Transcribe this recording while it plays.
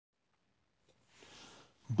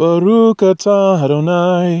Baruch atah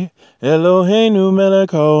Adonai, Eloheinu melech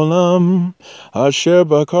haolam, asher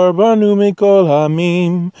bakar banu mikol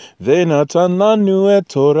hamim, venatan lanu et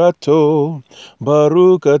torato.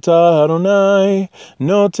 Baruch atah Adonai,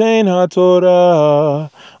 noten haTorah.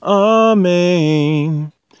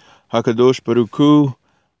 Amen. Hakadosh Baruch Hu,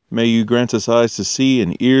 may you grant us eyes to see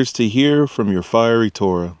and ears to hear from your fiery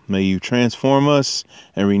Torah. May you transform us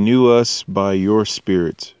and renew us by your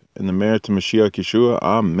Spirit. In the merit of Mashiach Yeshua,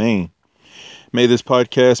 Amen. May this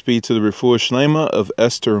podcast be to the Refuah Shlema of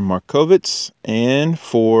Esther Markovitz and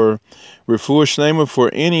for Refuah Shlema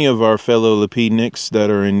for any of our fellow Lapidniks that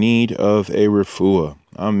are in need of a Refuah.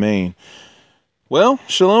 Amen. Well,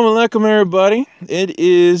 Shalom Aleichem, everybody. It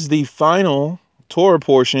is the final Torah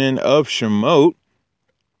portion of Shemot.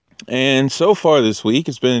 And so far this week,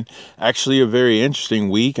 it's been actually a very interesting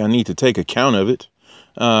week. I need to take account of it.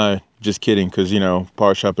 Just kidding, because,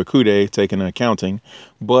 Parsha Pekude, taking accounting.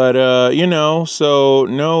 But, so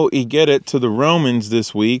no Igedet to the Romans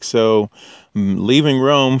this week. So leaving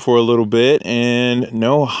Rome for a little bit and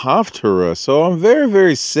no Haftarah. So I'm very,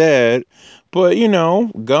 very sad. But,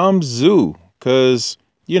 Gamzu, because,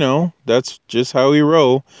 that's just how we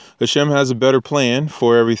roll. Hashem has a better plan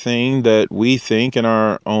for everything that we think in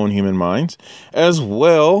our own human minds, as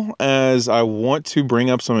well as I want to bring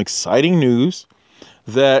up some exciting news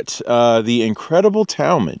that the incredible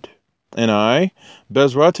Talmud and I,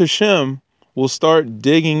 Bezrat Hashem, will start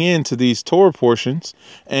digging into these Torah portions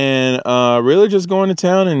and really just going to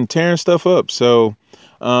town and tearing stuff up. So,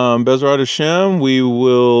 Bezrat Hashem, we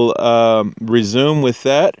will resume with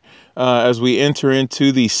that as we enter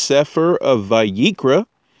into the Sefer of Vayikra,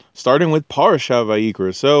 starting with Parashat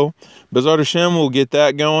Vayikra. So, Bezrat Hashem will get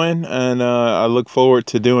that going, and I look forward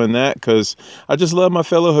to doing that because I just love my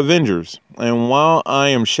fellow Avengers. And while I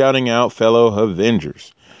am shouting out fellow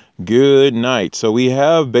Avengers, good night. So we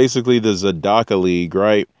have basically the Zadaka League,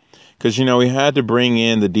 right? Because, we had to bring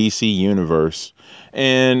in the DC Universe.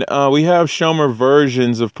 And we have Shomer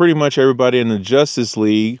versions of pretty much everybody in the Justice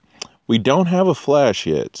League. We don't have a Flash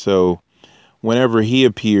yet, so whenever he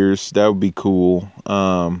appears, that would be cool.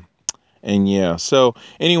 And yeah, so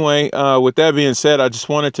anyway, with that being said, I just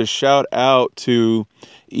wanted to shout out to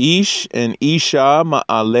Ish and Isha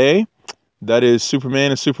Ma'ale, that is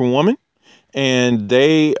Superman and Superwoman, and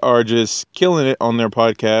they are just killing it on their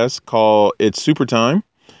podcast called It's Super Time,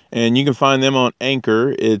 and you can find them on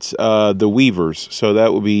Anchor. It's The Weavers, so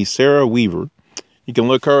that would be Sarah Weaver. You can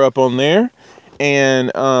look her up on there.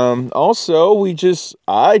 And also,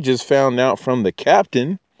 I just found out from the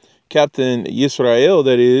Captain Yisrael,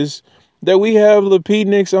 that we have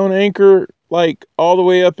Lapidniks on Anchor, like all the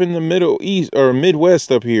way up in the Middle East or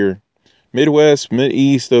Midwest up here. Midwest,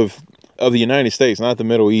 Mid-East of the United States, not the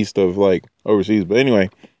Middle East of like overseas. But anyway,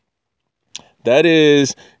 that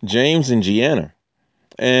is James and Gianna.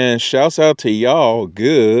 And shouts out to y'all.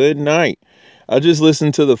 Good night. I just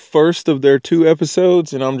listened to the first of their 2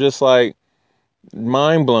 episodes and I'm just like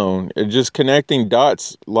mind blown. Just connecting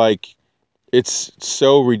dots, like it's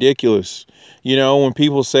so ridiculous. When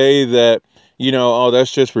people say that, oh,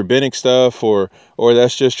 that's just rabbinic stuff or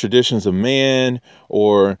that's just traditions of man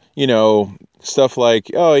or, stuff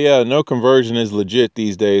like, oh yeah, no conversion is legit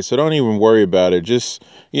these days. So don't even worry about it. Just,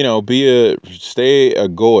 stay a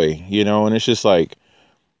goy, and it's just like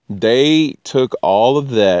they took all of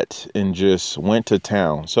that and just went to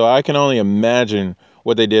town. So I can only imagine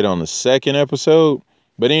what they did on the second episode.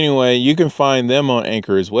 But anyway, you can find them on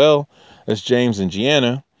Anchor as well. That's James and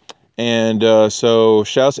Gianna. And so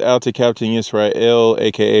shouts out to Captain Yisrael,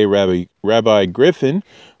 a.k.a. Rabbi Griffin,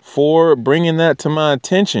 for bringing that to my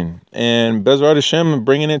attention. And Bezrat Hashem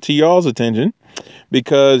bringing it to y'all's attention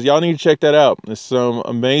because y'all need to check that out. There's some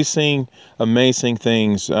amazing, amazing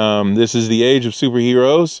things. This is the age of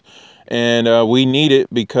superheroes. And we need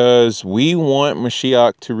it because we want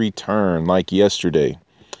Mashiach to return like yesterday.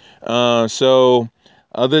 So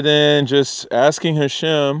other than just asking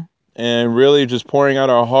Hashem and really just pouring out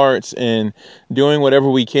our hearts and doing whatever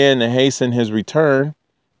we can to hasten his return,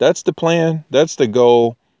 that's the plan. That's the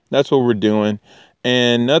goal. That's what we're doing.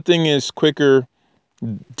 And nothing is quicker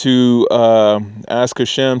to ask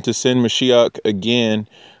Hashem to send Mashiach again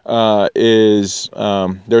there's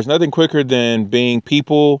nothing quicker than being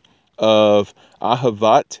people of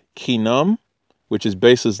Ahavat Kinam, which is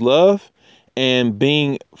basis love, and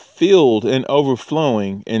being filled and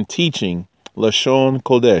overflowing and teaching Lashon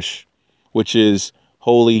Kodesh, which is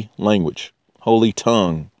holy language, holy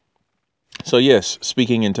tongue. So yes,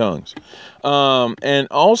 speaking in tongues. And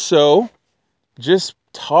also just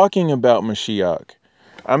talking about Mashiach.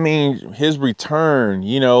 I mean, his return,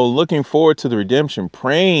 looking forward to the redemption,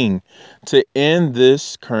 praying to end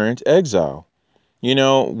this current exile.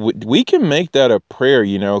 We can make that a prayer,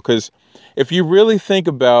 because if you really think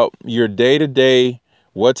about your day to day,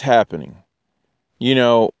 what's happening, you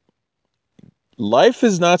know, life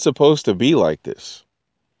is not supposed to be like this.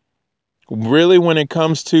 Really, when it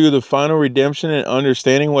comes to the final redemption and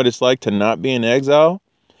understanding what it's like to not be in exile,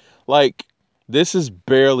 like, this is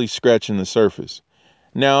barely scratching the surface.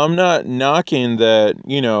 Now, I'm not knocking that,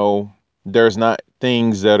 there's not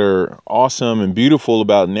things that are awesome and beautiful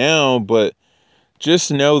about now, but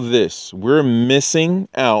just know this: we're missing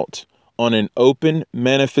out on an open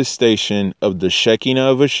manifestation of the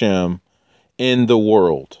Shekinah of Hashem in the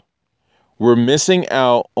world. We're missing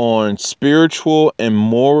out on spiritual and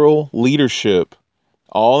moral leadership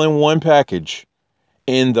all in one package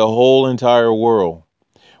in the whole entire world.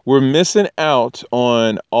 We're missing out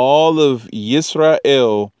on all of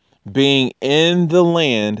Yisrael being in the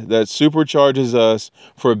land that supercharges us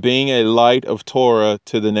for being a light of Torah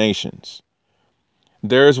to the nations.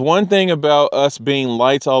 There's one thing about us being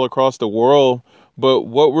lights all across the world, but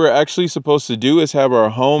what we're actually supposed to do is have our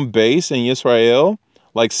home base in Israel,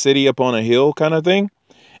 like city up on a hill kind of thing.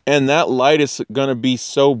 And that light is going to be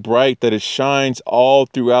so bright that it shines all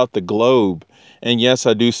throughout the globe. And yes,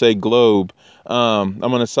 I do say globe. I'm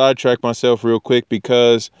going to sidetrack myself real quick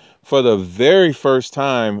because for the very first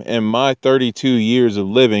time in my 32 years of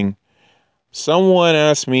living, someone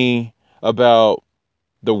asked me about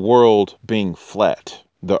the world being flat,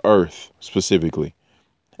 the earth specifically,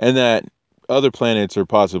 and that other planets are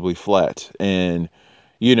possibly flat, and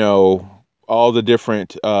you know all the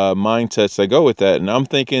different mindsets that go with that. And I'm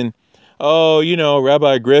thinking, oh,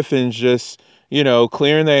 Rabbi Griffin's just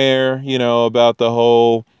clearing the air, about the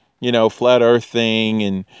whole flat earth thing,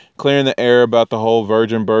 and clearing the air about the whole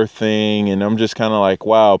virgin birth thing. And I'm just kind of like,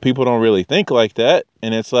 wow, people don't really think like that.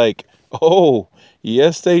 And it's like, oh,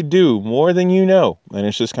 yes, they do, more than you know. And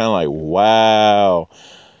it's just kind of like, wow.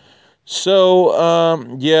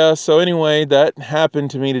 So, yeah, so anyway, that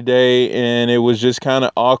happened to me today, and it was just kind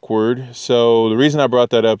of awkward. So the reason I brought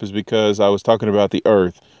that up is because I was talking about the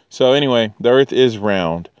earth. So anyway, the earth is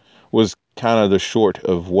round, was kind of the short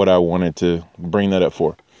of what I wanted to bring that up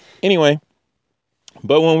for. Anyway,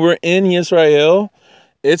 but when we're in Israel,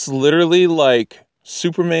 it's literally like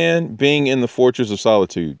Superman being in the Fortress of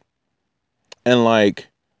Solitude, and like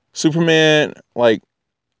Superman, like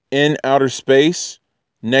in outer space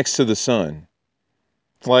next to the sun.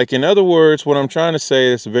 Like, in other words, what I'm trying to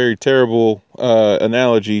say is very terrible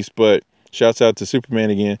analogies, but shouts out to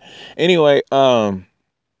Superman again. Anyway,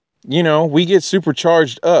 we get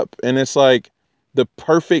supercharged up, and it's like the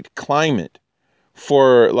perfect climate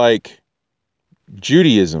for like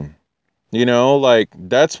Judaism. Like,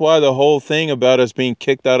 that's why the whole thing about us being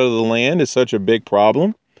kicked out of the land is such a big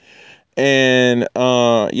problem. And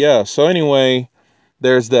yeah, so anyway,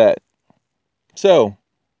 there's that. So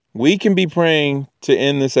we can be praying to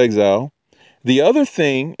end this exile. The other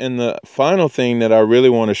thing, and the final thing that I really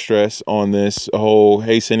want to stress on this whole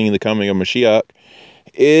hastening the coming of Mashiach,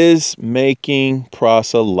 is making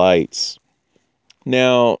proselytes.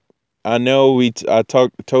 Now, I know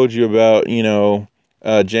told you about,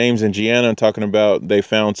 James and Gianna talking about they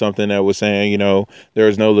found something that was saying, there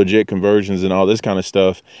was no legit conversions and all this kind of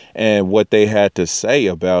stuff, and what they had to say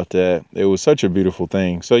about that. It was such a beautiful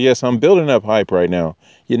thing. So yes, I'm building up hype right now.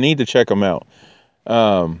 You need to check them out.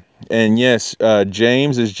 And yes,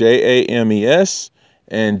 James is James,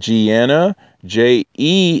 and Gianna, Jeanaya.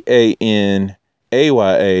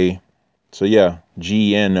 So yeah,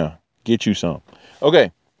 Gianna, get you some.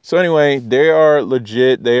 Okay, so anyway, they are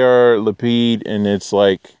legit. They are Lapid, and it's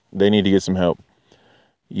like they need to get some help.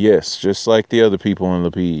 Yes, just like the other people in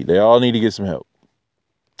Lapid, they all need to get some help.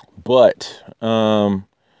 But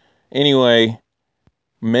anyway,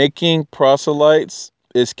 making proselytes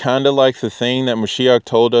is kind of like the thing that Mashiach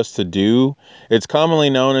told us to do. It's commonly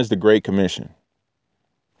known as the Great Commission.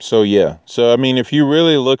 So yeah. So I mean, if you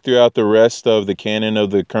really look throughout the rest of the canon of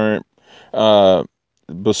the current uh,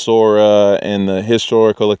 Basora and the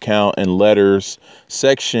historical account and letters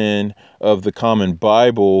section of the Common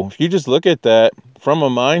Bible, if you just look at that from a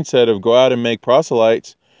mindset of go out and make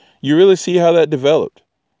proselytes, you really see how that developed.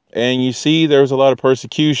 And you see there was a lot of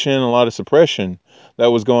persecution, a lot of suppression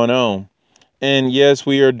that was going on. And yes,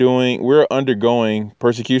 we're undergoing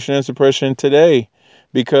persecution and suppression today,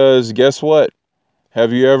 because guess what?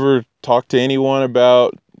 Have you ever talked to anyone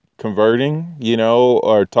about converting,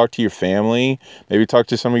 or talk to your family, maybe talk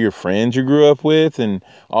to some of your friends you grew up with, and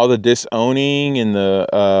all the disowning and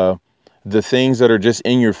the things that are just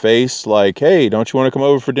in your face, like, hey, don't you want to come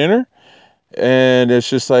over for dinner? And it's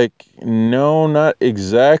just like, no, not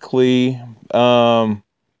exactly. Um,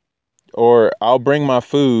 or I'll bring my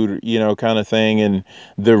food, kind of thing. And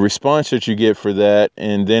the response that you get for that,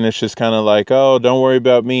 and then it's just kind of like, oh, don't worry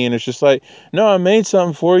about me. And it's just like, no, I made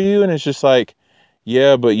something for you. And it's just like,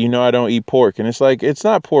 yeah, but I don't eat pork. And it's like, it's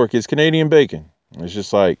not pork, it's Canadian bacon. It's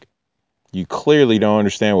just like, you clearly don't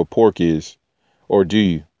understand what pork is, or do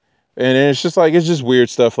you? And it's just like, it's just weird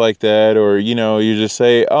stuff like that. Or you just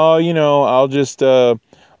say, oh, I'll just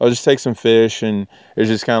take some fish. And it's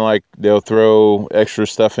just kind of like they'll throw extra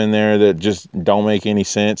stuff in there that just don't make any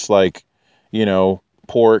sense, like you know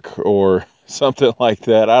pork or something like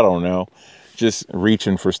that. I don't know, just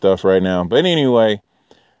reaching for stuff right now. But anyway,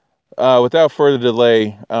 without further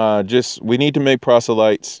delay, just we need to make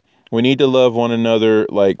proselytes. We need to love one another,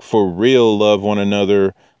 like for real, love one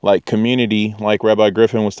another, like community, like Rabbi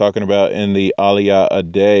Griffin was talking about in the Aliyah a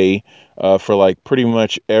day, for like pretty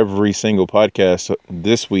much every single podcast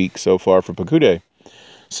this week so far for Pakude.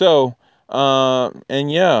 So, and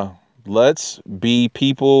yeah, let's be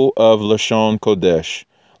people of Lashon Kodesh.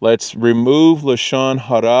 Let's remove Lashon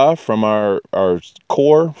Hara from our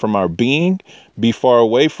core, from our being. Be far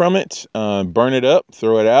away from it. Burn it up.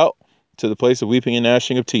 Throw it out to the place of weeping and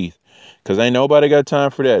gnashing of teeth. Because ain't nobody got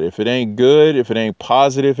time for that. If it ain't good, if it ain't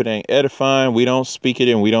positive, if it ain't edifying, we don't speak it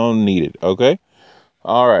and we don't need it. Okay?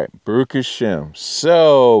 All right. Baruch Hashem.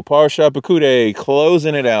 So, Parsha Pekude,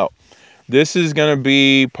 closing it out. This is gonna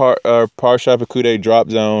be Parsha Pekude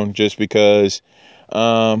drop zone, just because,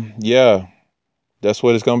 yeah, that's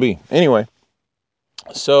what it's gonna be. Anyway,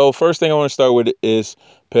 so first thing I want to start with is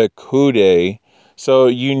Pekude. So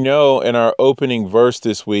in our opening verse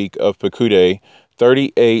this week of Pekude,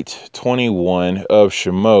 38:21 of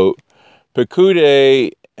Shemot,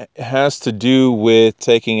 Pekude has to do with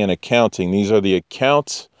taking an accounting. These are the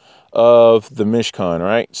accounts of the Mishkan,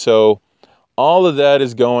 right? So all of that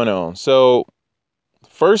is going on. So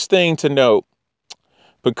first thing to note,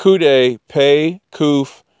 Pekude, Pei,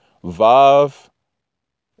 Kuf, Vav.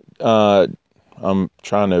 Uh, I'm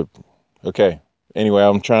trying to. Okay. Anyway,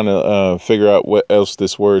 I'm trying to figure out what else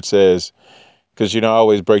this word says, because I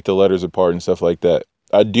always break the letters apart and stuff like that.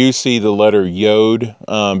 I do see the letter Yod,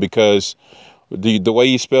 because the way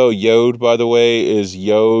you spell Yod, by the way, is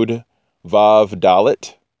Yod Vav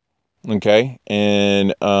Dalet. Okay,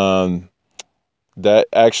 and that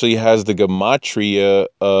actually has the gematria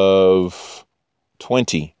of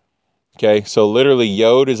 20. Okay, so literally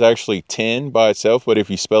Yod is actually 10 by itself, but if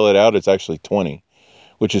you spell it out, it's actually 20,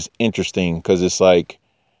 which is interesting because it's like,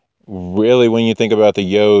 really, when you think about the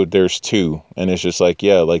Yod, there's two, and it's just like,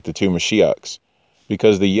 yeah, like the two Mashiachs,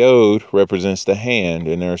 because the Yod represents the hand,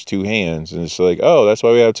 and there's two hands, and it's like, oh, that's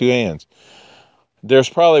why we have two hands. There's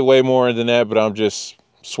probably way more than that, but I'm just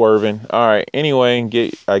swerving. All right, anyway,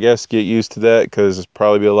 get used to that, because it's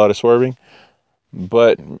probably be a lot of swerving,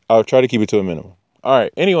 but I'll try to keep it to a minimum. All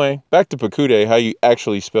right. Anyway, back to Pekude, how you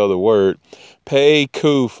actually spell the word. Pei,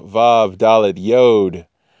 Kuf, Vav, Dalet, Yod.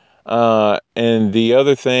 And the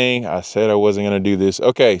other thing, I said I wasn't going to do this.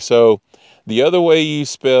 Okay, so the other way you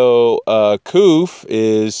spell Kuf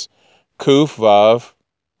is Kuf, Vav,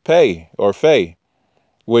 Pei, or Fei,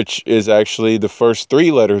 which is actually the first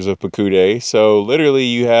three letters of Pekude. So literally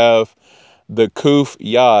you have the Kuf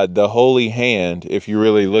Yad, the holy hand, if you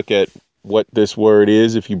really look at what this word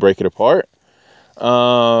is, if you break it apart.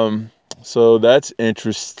 Um, so that's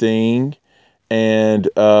interesting. And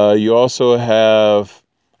you also have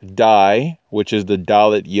Dai, which is the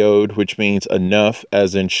Dalit Yod, which means enough,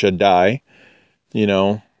 as in Shaddai.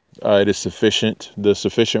 It is sufficient, the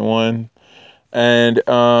sufficient one. And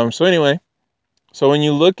so anyway, so when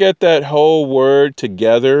you look at that whole word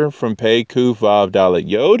together from Pei, Kuf, Vav, Dalit,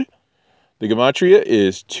 Yod, the gematria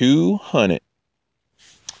is 200.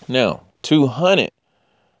 Now, 200.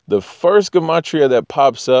 The first gematria that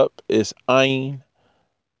pops up is Ayin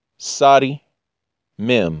Sadi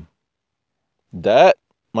Mem. That,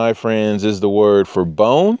 my friends, is the word for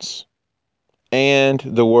bones and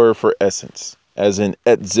the word for essence, as in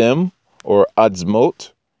etzem or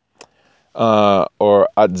adzmot, or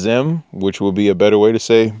adzem, which will be a better way to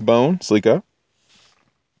say bone, slika.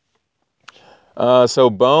 So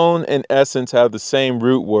bone and essence have the same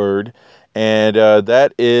root word, and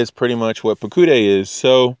that is pretty much what Pekude is.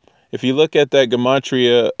 So if you look at that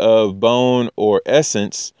gematria of bone or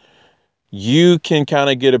essence, you can kind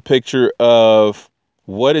of get a picture of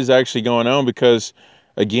what is actually going on, because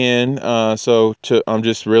again, I'm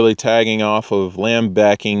just really tagging off of lamb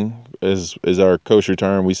backing, is our kosher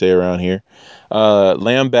term we say around here.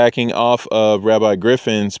 Lamb backing off of Rabbi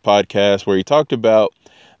Griffin's podcast, where he talked about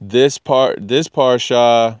this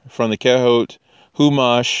parsha from the Kehot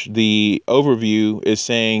Humash, the overview, is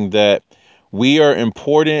saying that we are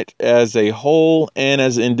important as a whole and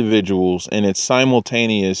as individuals, and it's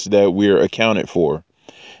simultaneous that we're accounted for.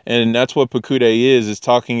 And that's what Pekude is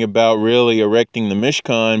talking about really erecting the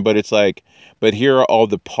Mishkan, but it's like, but here are all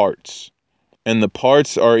the parts. And the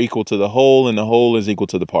parts are equal to the whole, and the whole is equal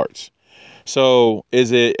to the parts. So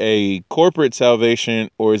is it a corporate salvation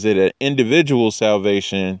or is it an individual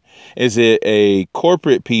salvation? Is it a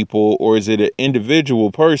corporate people or is it an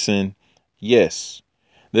individual person? Yes.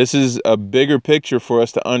 This is a bigger picture for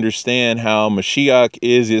us to understand how Mashiach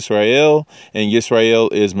is Yisrael and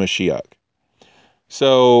Yisrael is Mashiach.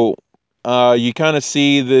 So you kind of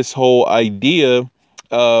see this whole idea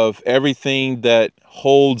of everything that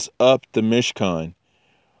holds up the Mishkan.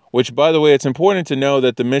 Which, by the way, it's important to know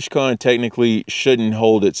that the Mishkan technically shouldn't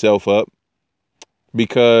hold itself up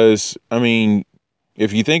because, I mean,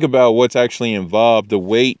 if you think about what's actually involved, the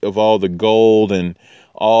weight of all the gold and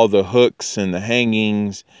all the hooks and the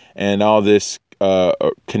hangings and all this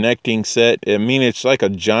connecting set, I mean, it's like a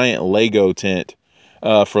giant Lego tent,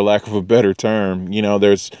 for lack of a better term. You know,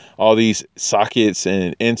 there's all these sockets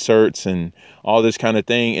and inserts and all this kind of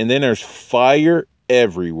thing. And then there's fire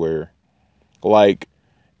everywhere. Like,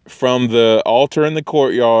 from the altar in the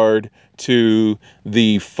courtyard to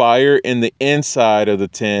the fire in the inside of the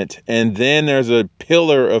tent, and then there's a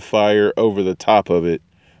pillar of fire over the top of it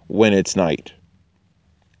when it's night.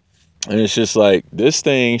 And it's just like, this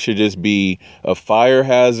thing should just be a fire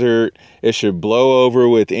hazard. It should blow over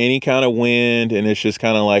with any kind of wind. And it's just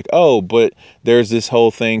kind of like, oh, but there's this whole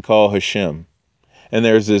thing called Hashem. And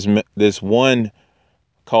there's this one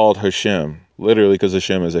called Hashem, literally because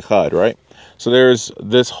Hashem is Echad, right? So there's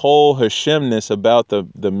this whole Hashemness about the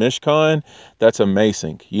Mishkan that's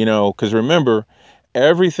amazing, you know, because remember,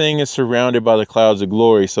 everything is surrounded by the clouds of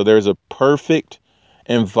glory. So there's a perfect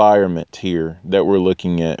environment here that we're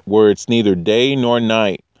looking at where it's neither day nor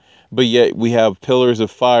night, but yet we have pillars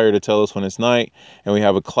of fire to tell us when it's night, and we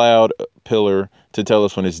have a cloud pillar to tell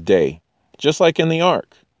us when it's day, just like in the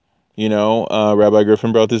ark. You know, Rabbi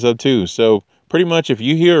Griffin brought this up too. So pretty much if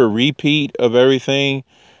you hear a repeat of everything,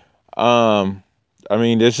 I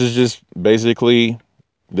mean, this is just basically,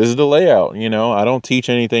 this is the layout. You know, I don't teach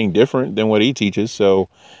anything different than what he teaches. So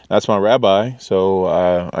that's my rabbi. So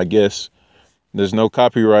I guess there's no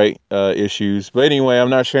copyright issues. But anyway, I'm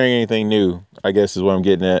not sharing anything new, I guess is what I'm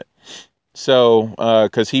getting at. So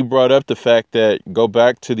because he brought up the fact that, go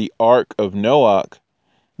back to the Ark of Noah,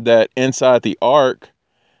 that inside the Ark,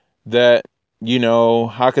 that, you know,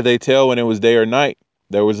 how could they tell when it was day or night?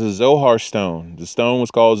 There was a Zohar stone. The stone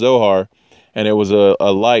was called Zohar, and it was a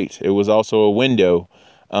light. It was also a window.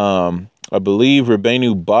 I believe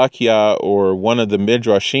Rabbeinu Bakia, or one of the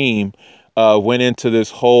Midrashim, went into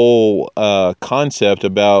this whole concept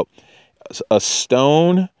about a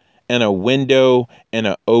stone and a window and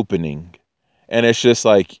an opening. And it's just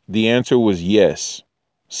like, the answer was yes.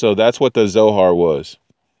 So that's what the Zohar was.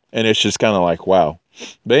 And it's just kind of like, wow.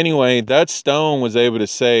 But anyway, that stone was able to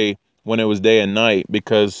say when it was day and night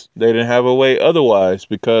because they didn't have a way otherwise,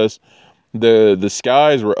 because the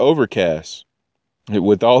skies were overcast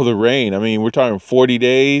with all the rain. I mean, we're talking 40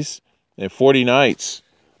 days and 40 nights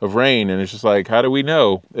of rain. And it's just like, how do we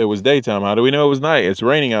know it was daytime? How do we know it was night? It's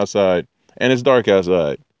raining outside and it's dark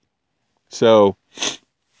outside. So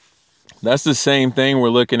that's the same thing we're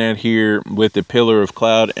looking at here with the pillar of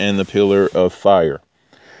cloud and the pillar of fire.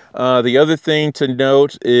 The other thing to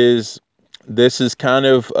note is this is kind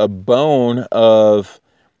of a bone of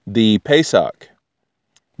the Pesach,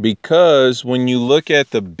 because when you look at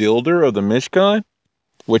the builder of the Mishkan,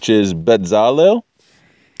 which is Bezalel,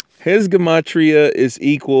 his gematria is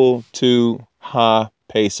equal to Ha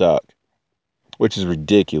Pesach, which is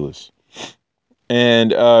ridiculous.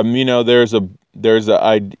 And you know, there's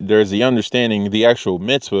the understanding, the actual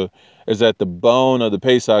mitzvah is that the bone of the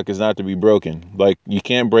Pesach is not to be broken. Like, you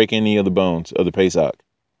can't break any of the bones of the Pesach,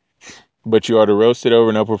 but you are to roast it over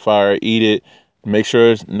an upper fire, eat it, make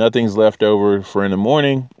sure nothing's left over for in the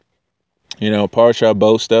morning. You know, Parsha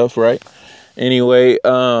Bo stuff, right? Anyway,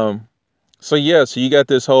 so yeah, so you got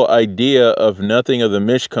this whole idea of nothing of the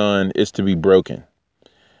Mishkan is to be broken.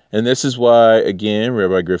 And this is why, again,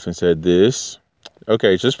 Rabbi Griffin said this.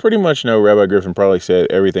 Okay, just pretty much know Rabbi Griffin probably said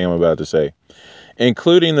everything I'm about to say,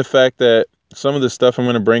 including the fact that some of the stuff I'm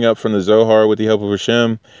going to bring up from the Zohar with the help of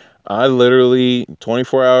Hashem, I literally,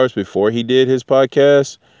 24 hours before he did his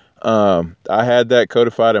podcast, I had that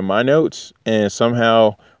codified in my notes, and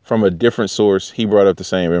somehow from a different source, he brought up the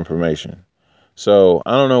same information. So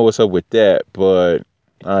I don't know what's up with that, but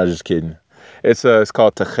I was just kidding. It's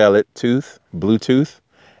called Techelet Tooth, Bluetooth,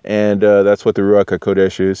 and that's what the Ruach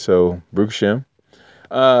HaKodesh is. So Baruch Hashem.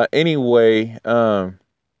 Anyway, so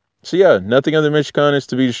yeah, nothing of the Mishkan is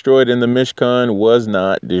to be destroyed, and the Mishkan was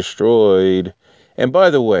not destroyed. And by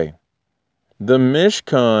the way, the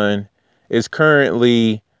Mishkan is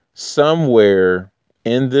currently somewhere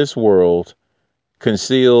in this world,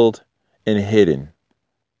 concealed and hidden.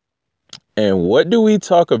 And what do we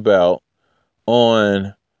talk about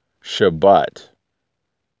on Shabbat?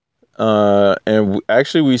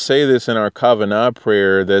 Actually, we say this in our Kavanah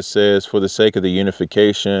prayer that says, "For the sake of the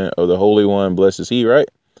unification of the Holy One, blessed is He." Right?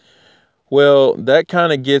 Well, that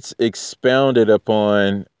kind of gets expounded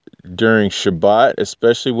upon during Shabbat,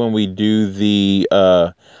 especially when we do the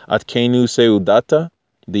Atkenu Seudata,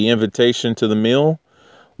 the invitation to the meal,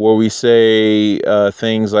 where we say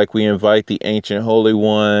things like we invite the ancient Holy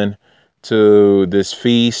One to this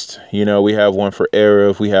feast. You know, we have one for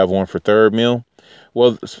Erev, we have one for third meal.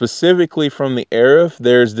 Well, specifically from the Erev,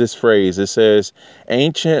 there's this phrase. It says,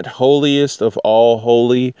 ancient, holiest of all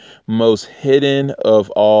holy, most hidden of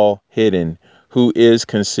all hidden, who is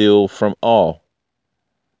concealed from all.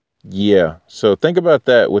 Yeah, so think about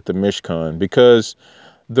that with the Mishkan, because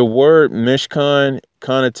the word Mishkan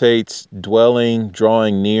connotates dwelling,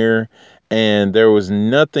 drawing near, and there was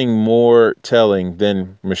nothing more telling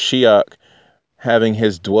than Mashiach having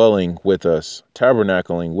his dwelling with us,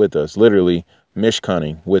 tabernacling with us, literally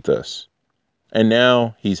Mishkaning with us. And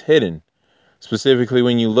now he's hidden. Specifically,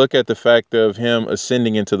 when you look at the fact of him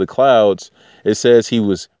ascending into the clouds, it says he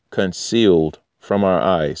was concealed from our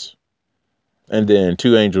eyes. And then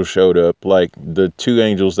two angels showed up, like the two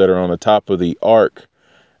angels that are on the top of the ark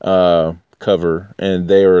cover, and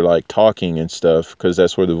they were like talking and stuff, because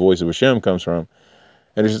that's where the voice of Hashem comes from.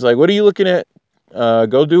 And it's just like, what are you looking at?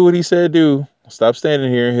 Go do what he said do. Stop standing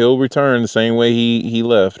here. He'll return the same way he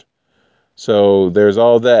left. So there's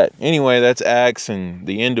all that. Anyway, that's Acts and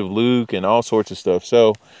the end of Luke and all sorts of stuff.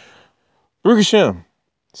 So Baruch Hashem.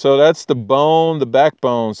 So that's the bone, the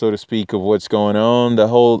backbone, so to speak, of what's going on. The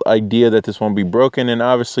whole idea that this won't be broken. And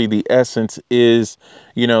obviously the essence is,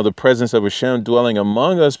 the presence of Hashem dwelling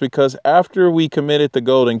among us, because after we committed the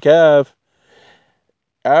golden calf,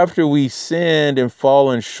 after we sinned and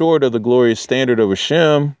fallen short of the glorious standard of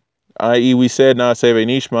Hashem, i.e. we said, not save a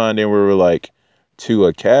Nishma, and then we were like, to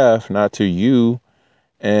a calf, not to you.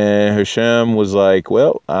 And Hashem was like,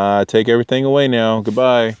 well, I take everything away now.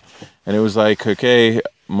 Goodbye. And it was like, okay,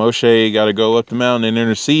 Moshe got to go up the mountain and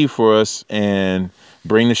intercede for us and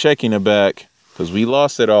bring the Shekinah back, because we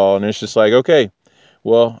lost it all. And it's just like, okay,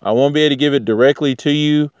 well, I won't be able to give it directly to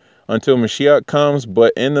you until Mashiach comes.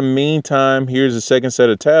 But in the meantime, here's a second set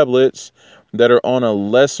of tablets that are on a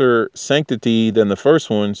lesser sanctity than the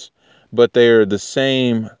first ones, but they're the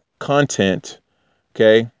same content.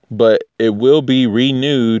 Okay. But it will be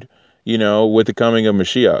renewed, with the coming of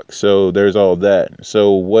Mashiach. So there's all that.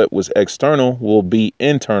 So what was external will be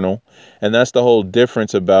internal. And that's the whole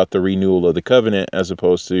difference about the renewal of the covenant as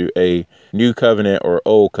opposed to a new covenant or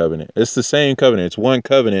old covenant. It's the same covenant. It's one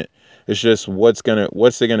covenant. It's just what's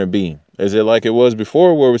it gonna be? Is it like it was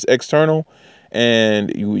before, where it was external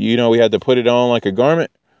and we had to put it on like a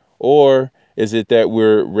garment? Or is it that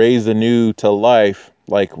we're raised anew to life,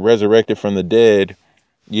 like resurrected from the dead,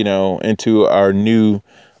 into our new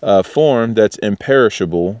form that's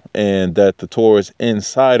imperishable, and that the Torah is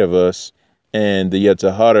inside of us and the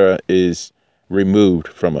Yetzer Hara is removed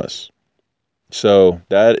from us? So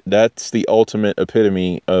that's the ultimate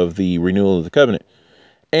epitome of the renewal of the covenant.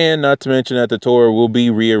 And not to mention that the Torah will be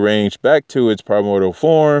rearranged back to its primordial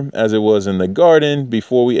form as it was in the garden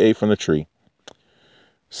before we ate from the tree.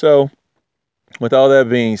 So with all that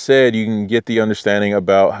being said, you can get the understanding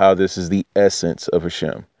about how this is the essence of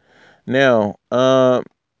Hashem. Now,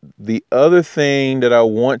 the other thing that I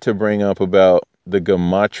want to bring up about the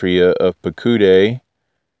gematria of Pekude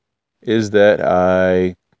is that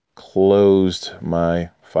I closed my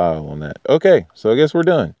file on that. Okay, so I guess we're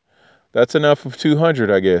done. That's enough of 200,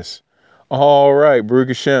 I guess. All right, Baruch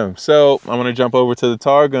Hashem. So I'm going to jump over to the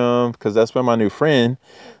Targum, because that's been my new friend.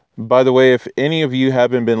 By the way, if any of you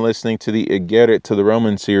haven't been listening to the Igeret to the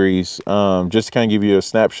Roman series, just to kind of give you a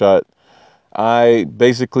snapshot, I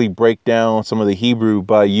basically break down some of the Hebrew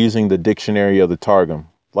by using the dictionary of the Targum,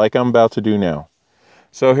 like I'm about to do now.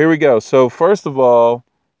 So here we go. So first of all,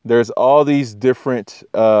 there's all these different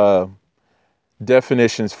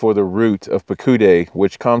definitions for the root of Pekude,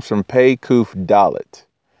 which comes from Pei Kuf Dalet.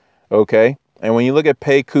 Okay? And when you look at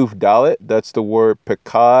Pei Kuf Dalet, that's the word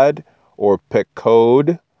Pekad or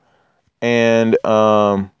Pekod. And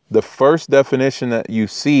the first definition that you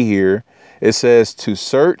see here, it says to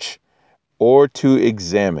search or to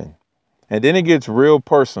examine. And then it gets real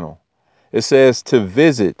personal. It says to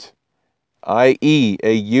visit i.e.,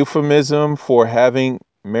 a euphemism for having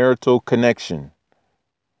marital connection.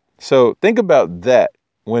 So think about that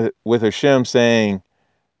with Hashem saying,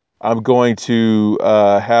 I'm going to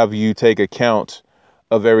have you take account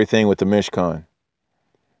of everything with the Mishkan.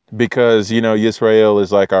 Because, Yisrael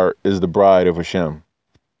is is the bride of Hashem.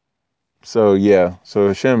 So yeah, so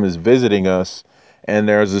Hashem is visiting us, and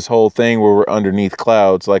there's this whole thing where we're underneath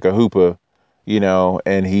clouds like a hoopah,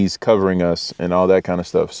 and he's covering us and all that kind of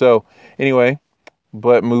stuff. So anyway,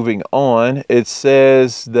 but moving on, it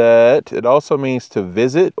says that it also means to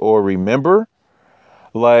visit or remember,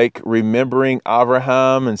 like remembering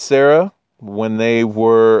Abraham and Sarah when they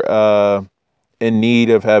were in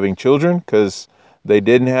need of having children because they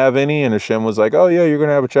didn't have any, and Hashem was like, "Oh yeah, you're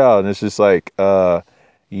gonna have a child," and it's just like,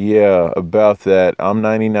 yeah, about that. I'm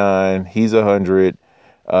 99, he's 100,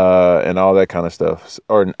 and all that kind of stuff.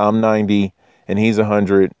 Or I'm 90 and he's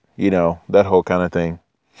 100, that whole kind of thing.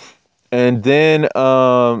 And then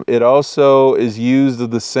it also is used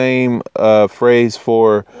of the same phrase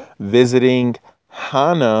for visiting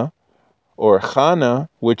Hannah or Hannah,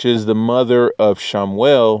 which is the mother of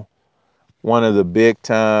Shamuel, one of the big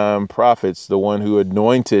time prophets, the one who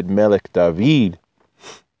anointed Melech David.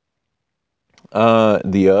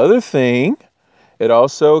 The other thing, it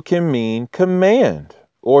also can mean command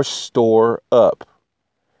or store up,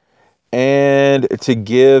 and to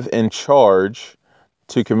give in charge,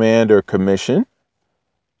 to command or commission.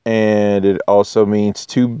 And it also means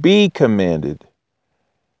to be commanded.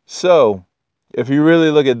 So if you really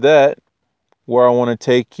look at that, where I want to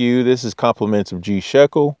take you, this is compliments of G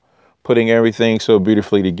Shekel, putting everything so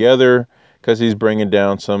beautifully together, because he's bringing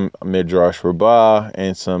down some Midrash Rabbah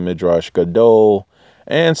and some Midrash Gadol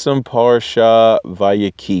and some Parsha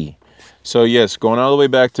Vayiki. So yes, going all the way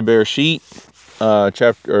back to Bereshit,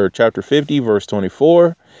 chapter 50, verse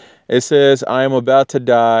 24, it says, I am about to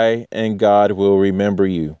die, and God will remember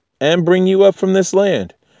you and bring you up from this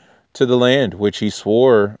land to the land which he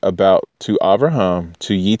swore about to Abraham,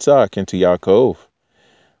 to Yitzhak, and to Yaakov.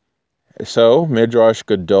 So, Midrash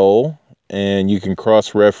Gadol, and you can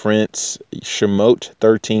cross-reference Shemot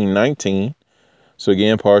 13:19. So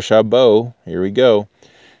again, Parsha Bo, here we go.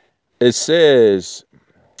 It says,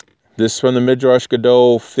 this is from the Midrash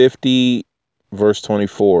Gadol 50, verse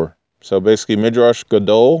 24. So basically, Midrash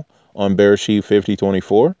Gadol on Bereshit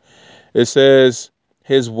 50:24. It says,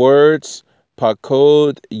 his words,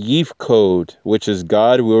 Pakod Yifkod, which is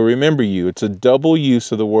God will remember you. It's a double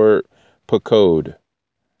use of the word Pakod,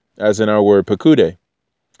 as in our word Pakude.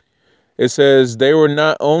 It says, they were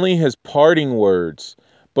not only his parting words,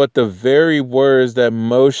 but the very words that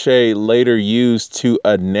Moshe later used to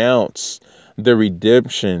announce the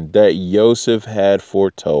redemption that Yosef had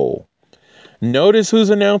foretold. Notice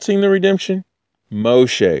who's announcing the redemption?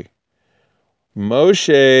 Moshe.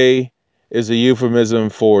 Moshe is a euphemism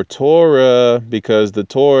for Torah because the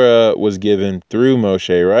Torah was given through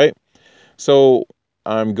Moshe, right? So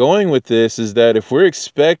I'm going with this is that if we're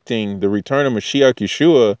expecting the return of Mashiach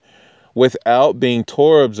Yeshua without being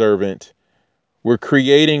Torah observant, we're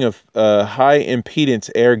creating a high impedance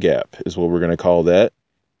air gap is what we're going to call that,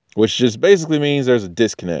 which just basically means there's a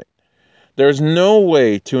disconnect. There's no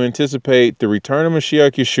way to anticipate the return of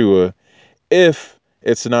Mashiach Yeshua if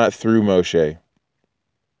it's not through Moshe.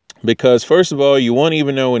 Because first of all, you won't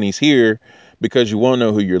even know when he's here because you won't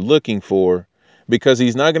know who you're looking for, because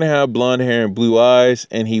he's not going to have blonde hair and blue eyes,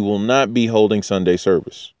 and he will not be holding Sunday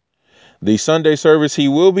service. The Sunday service he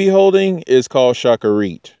will be holding is called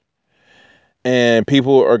Shacharit. And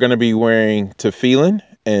people are going to be wearing tefillin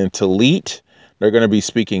and talit. They're going to be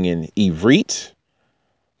speaking in Ivrit.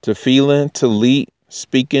 Tefillin, talit,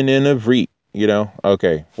 speaking in Ivrit.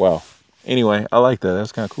 Okay, wow. Anyway, I like that.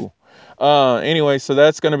 That's kind of cool. Anyway, so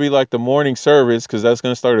that's going to be like the morning service because that's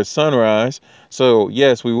going to start at sunrise. So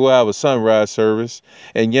yes, we will have a sunrise service.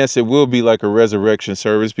 And yes, it will be like a resurrection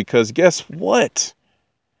service because guess what?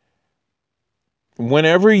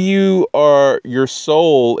 Whenever your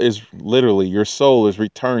soul is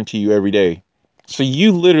returned to you every day. So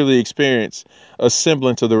you literally experience a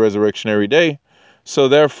semblance of the resurrection every day. So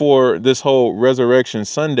therefore, this whole resurrection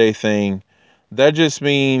Sunday thing, that just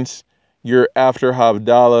means you're after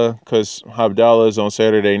Havdalah because Havdalah is on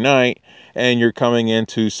Saturday night and you're coming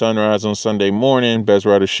into sunrise on Sunday morning,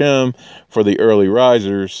 Bezrat Hashem, for the early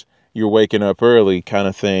risers. You're waking up early kind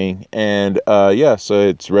of thing. And yeah, so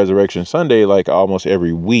it's Resurrection Sunday like almost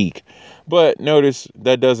every week. But notice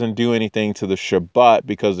that doesn't do anything to the Shabbat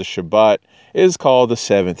because the Shabbat is called the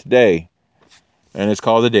seventh day. And it's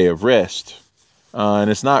called the day of rest. And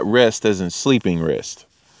it's not rest as in sleeping rest.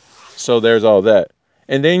 So there's all that.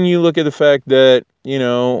 And then you look at the fact that,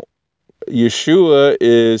 Yeshua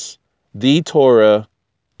is the Torah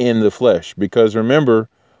in the flesh. Because remember,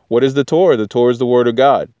 what is the Torah? The Torah is the word of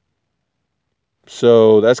God.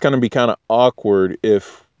 So that's going to be kind of awkward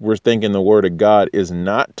if we're thinking the word of God is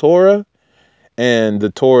not Torah and the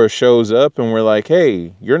Torah shows up and we're like,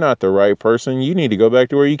 hey, you're not the right person. You need to go back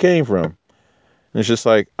to where you came from. And it's just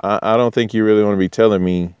like, I don't think you really want to be telling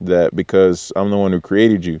me that because I'm the one who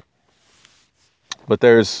created you. But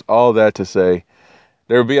there's all that to say.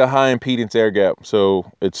 There will be a high impedance air gap.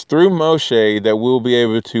 So it's through Moshe that we'll be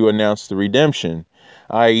able to announce the redemption,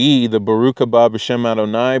 i.e. the Baruch haba b'shem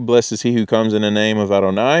Adonai, blessed is he who comes in the name of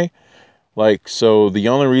Adonai. Like, so the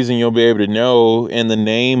only reason you'll be able to know in the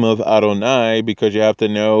name of Adonai, because you have to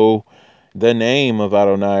know the name of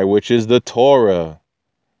Adonai, which is the Torah.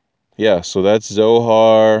 Yeah, so that's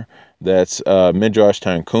Zohar, that's Midrash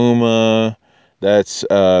Tanhuma, that's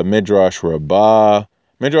Midrash Rabbah.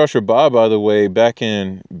 Midrash Rabbah, by the way, back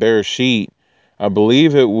in Bereshit, I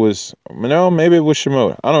believe it was, no, maybe it was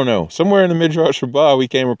Shemot. I don't know. Somewhere in the Midrash Rabbah, we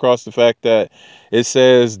came across the fact that it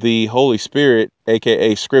says the Holy Spirit,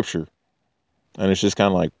 aka Scripture. And it's just kind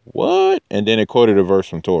of like, what? And then it quoted a verse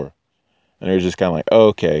from Torah. And it was just kind of like, oh,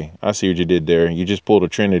 okay, I see what you did there. You just pulled a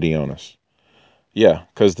Trinity on us. Yeah,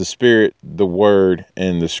 because the Spirit, the Word,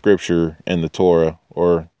 and the Scripture and the Torah,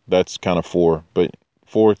 or that's kind of four, but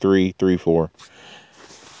 4, 3, 3, 4.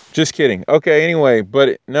 Just kidding. Okay, anyway,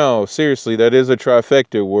 but no, seriously, that is a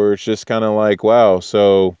trifecta where it's just kind of like, wow.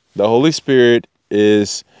 So the Holy Spirit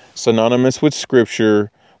is synonymous with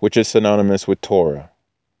Scripture, which is synonymous with Torah.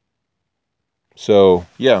 So,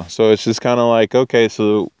 yeah, so it's just kind of like, okay,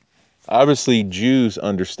 so obviously Jews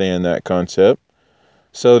understand that concept.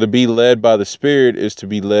 So to be led by the Spirit is to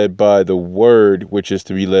be led by the Word, which is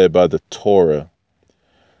to be led by the Torah.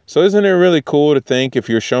 So isn't it really cool to think if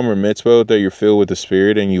you're Shomer Mitzvot that you're filled with the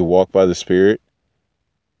Spirit and you walk by the Spirit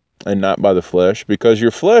and not by the flesh? Because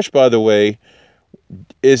your flesh, by the way,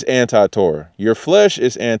 is anti-Torah. Your flesh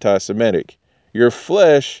is anti-Semitic. Your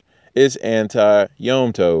flesh is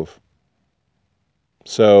anti-Yom Tov.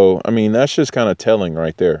 So, I mean, that's just kind of telling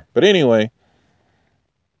right there. But anyway,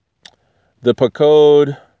 the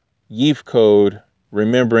Pakod, Yif Code,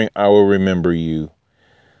 remembering I will remember you.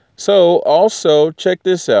 So also check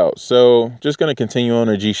this out. So just going to continue on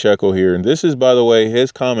to G Shekel here. And this is, by the way,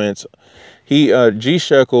 his comments. G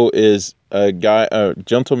Shekel is a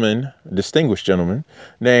gentleman, distinguished gentleman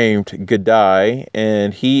named Gadai,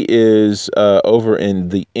 and he is over in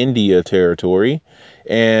the India territory,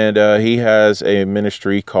 and he has a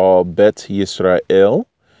ministry called Bet Yisrael.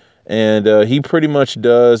 And he pretty much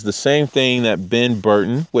does the same thing that Ben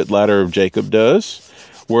Burton with Ladder of Jacob does,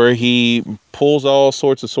 where he pulls all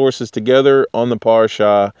sorts of sources together on the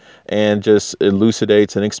Parsha and just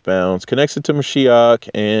elucidates and expounds, connects it to Mashiach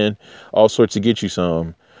and all sorts of get you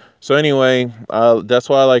some. So anyway, that's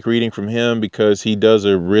why I like reading from him, because he does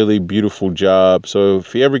a really beautiful job. So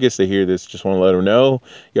if he ever gets to hear this, just want to let him know,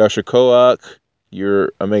 Yasher Koach,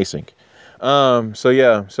 you're amazing. So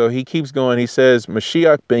yeah, so he keeps going. He says,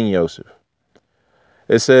 Mashiach ben Yosef.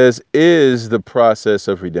 It says, is the process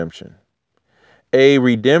of redemption. A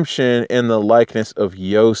redemption in the likeness of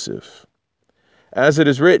Yosef. As it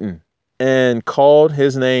is written, and called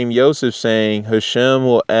his name Yosef, saying, Hashem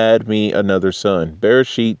will add me another son.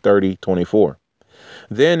 Bereshit 30:24.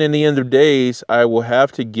 Then in the end of days, I will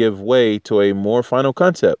have to give way to a more final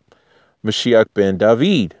concept. Mashiach ben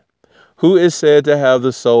David, who is said to have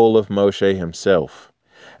the soul of Moshe himself.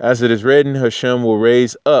 As it is written, Hashem will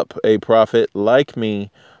raise up a prophet like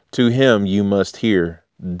me. To him you must hear.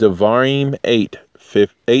 Devarim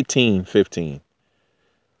 18:15.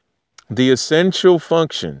 The essential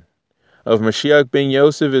function of Mashiach ben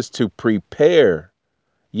Yosef is to prepare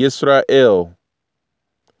Yisrael.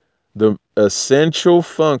 The essential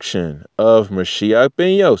function of Mashiach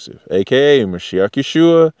ben Yosef, a.k.a. Mashiach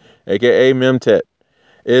Yeshua, a.k.a. Memtet,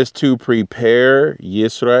 is to prepare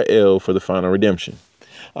Yisrael for the final redemption.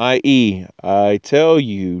 I.e., I tell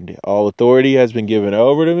you, all authority has been given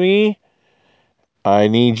over to me. I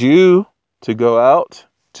need you to go out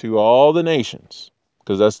to all the nations,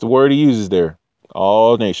 because that's the word he uses there.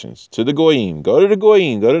 All nations. To the Goyim. Go to the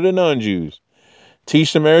Goyim. Go to the non-Jews.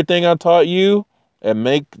 Teach them everything I taught you and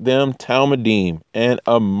make them Talmudim and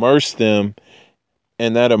immerse them.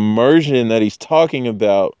 And that immersion that he's talking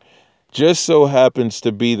about just so happens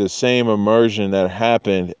to be the same immersion that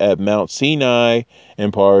happened at Mount Sinai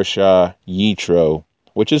and Parashah Yitro,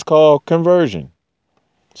 which is called conversion.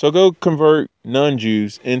 So go convert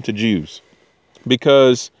non-Jews into Jews,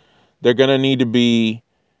 because they're going to need to be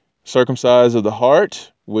circumcised of the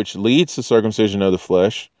heart, which leads to circumcision of the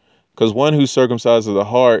flesh, because one who's circumcised of the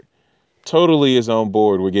heart totally is on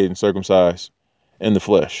board with getting circumcised in the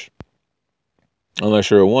flesh. unless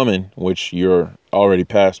you're a woman, which you're already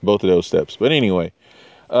past both of those steps. But anyway,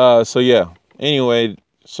 so yeah. Anyway,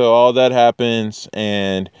 so all that happens,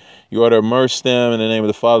 and you are to immerse them in the name of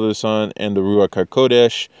the Father, the Son, and the Ruach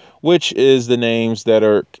HaKodesh, which is the names that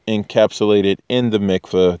are encapsulated in the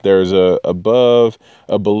mikveh. There's a above,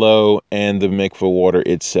 a below, and the mikveh water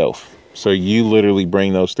itself. So you literally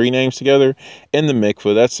bring those three names together in the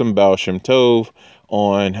mikveh. That's some Baal Shem Tov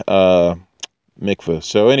on mikveh.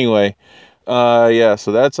 So anyway, yeah,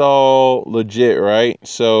 so that's all legit, right?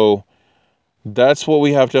 So that's what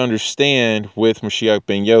we have to understand with Mashiach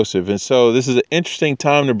ben Yosef. And so this is an interesting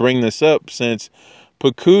time to bring this up, since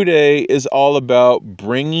Pekude is all about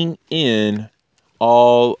bringing in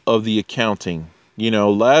all of the accounting.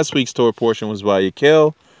 Last week's Torah portion was by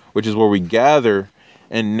Yakel, which is where we gather.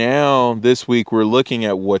 And now this week we're looking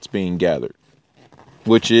at what's being gathered,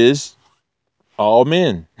 which is all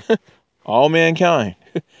men, all mankind.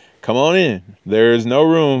 Come on in. There's no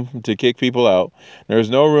room to kick people out.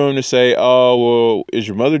 There's no room to say, oh, well, is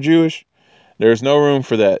your mother Jewish? There's no room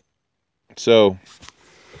for that. So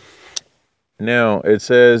now it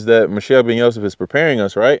says that Mashiach ben Yosef is preparing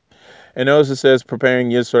us, right? And notice it says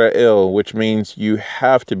preparing Yisrael, which means you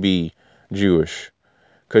have to be Jewish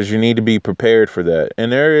because you need to be prepared for that.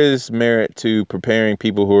 And there is merit to preparing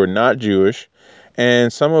people who are not Jewish.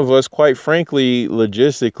 And some of us, quite frankly,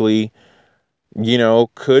 logistically,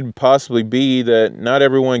 could possibly be that not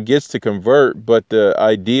everyone gets to convert, but the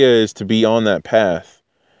idea is to be on that path,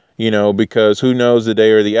 because who knows the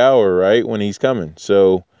day or the hour, right, when he's coming.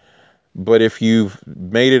 So, but if you've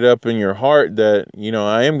made it up in your heart that,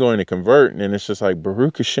 I am going to convert, and it's just like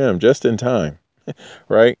Baruch Hashem, just in time,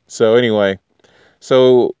 right? So anyway,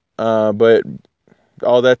 but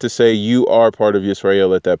all that to say, you are part of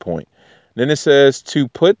Yisrael at that point. Then it says to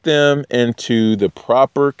put them into the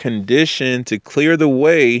proper condition to clear the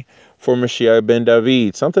way for Mashiach ben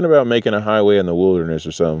David. Something about making a highway in the wilderness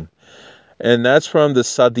or something. And that's from the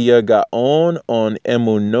Sadia Gaon on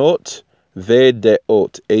Emunot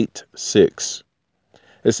Vedeot 8:6.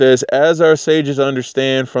 It says, as our sages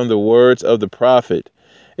understand from the words of the prophet,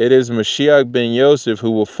 it is Mashiach ben Yosef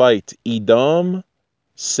who will fight Edom,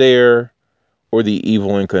 Seir, or the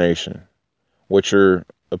evil inclination, which are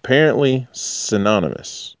apparently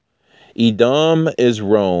synonymous. Edom is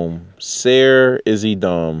Rome, Seir is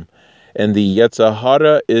Edom, and the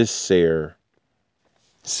Yetzirah is Seir.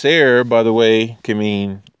 Seir, by the way, can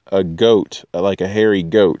mean a goat, like a hairy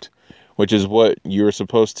goat, which is what you're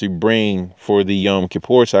supposed to bring for the Yom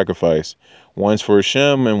Kippur sacrifice. One's for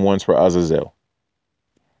Hashem and one's for Azazel.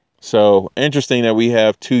 So interesting that we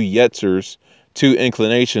have two Yetzers, two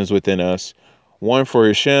inclinations within us, one for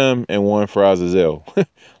Hashem and one for Azazel.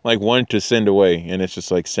 Like one to send away. And it's just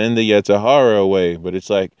like, send the Yetzirah away. But it's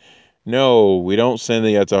like, no, we don't send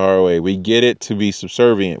the Yetzirah away. We get it to be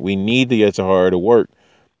subservient. We need the Yetzirah to work.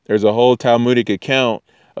 There's a whole Talmudic account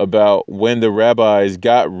about when the rabbis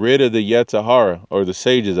got rid of the Yetzirah, or the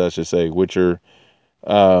sages, I should say, which are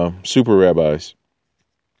super rabbis.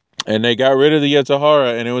 And they got rid of the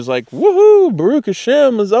Yetzirah, and it was like, woohoo, Baruch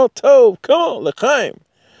Hashem, Mazal Tov, come on, L'chaim.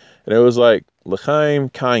 And it was like, L'chaim,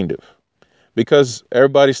 kind of. Because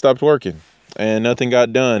everybody stopped working, and nothing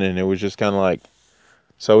got done, and it was just kind of like,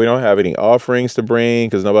 so we don't have any offerings to bring,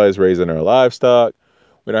 because nobody's raising their livestock.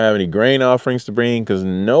 We don't have any grain offerings to bring, because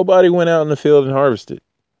nobody went out in the field and harvested.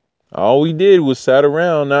 All we did was sat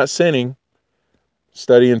around, not sinning,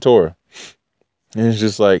 studying Torah. And it's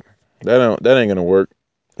just like, that ain't gonna work.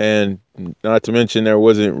 And not to mention, there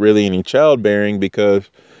wasn't really any childbearing, because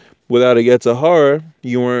without a Yetzirah,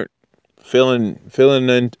 you weren't filling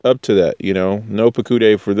up to that, no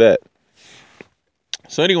Pekude for that.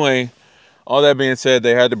 So anyway, all that being said,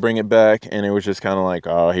 they had to bring it back, and it was just kind of like,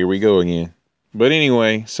 oh, here we go again. But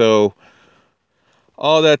anyway, so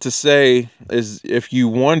all that to say is, if you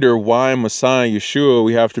wonder why Messiah Yeshua,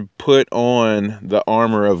 we have to put on the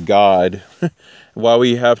armor of God, why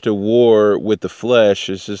we have to war with the flesh,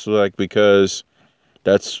 it's just like, because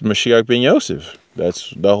that's Mashiach ben Yosef.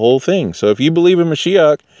 That's the whole thing. So if you believe in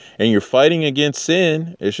Mashiach and you're fighting against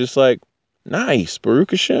sin, it's just like, nice,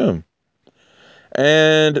 Baruch Hashem.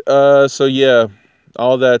 And so yeah,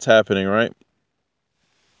 all that's happening, right?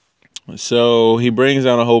 So he brings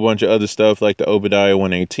down a whole bunch of other stuff, like the Obadiah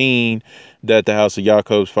 118, that the house of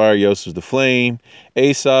Jacob's fire, Yosef's the flame.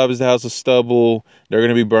 Esav is the house of stubble. They're going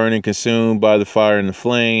to be burned and consumed by the fire and the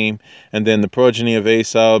flame. And then the progeny of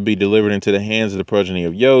Esav will be delivered into the hands of the progeny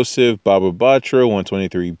of Yosef. Baba Batra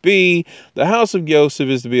 123b. The house of Yosef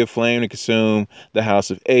is to be a flame to consume the house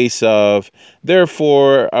of Esav.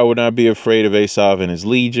 Therefore, I would not be afraid of Esav and his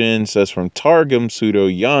legions. That's from Targum, pseudo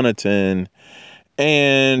Yonatan.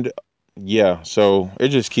 And yeah, so it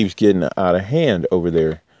just keeps getting out of hand over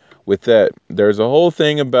there. With that, there's a whole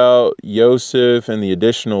thing about Yosef and the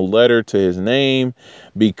additional letter to his name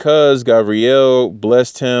because Gabriel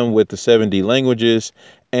blessed him with the 70 languages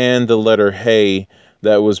and the letter Hey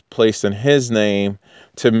that was placed in his name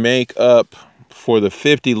to make up for the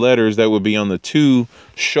 50 letters that would be on the two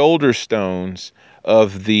shoulder stones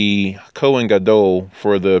of the Kohen Gadol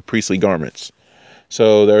for the priestly garments.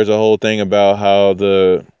 So there's a whole thing about how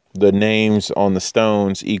the names on the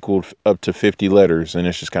stones equaled up to 50 letters, and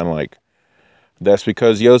it's just kind of like that's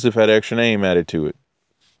because Joseph had extra name added to it.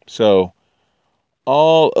 So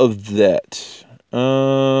all of that.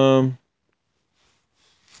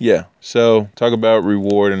 Yeah. So talk about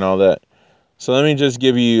reward and all that. So let me just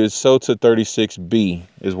give you Sota 36b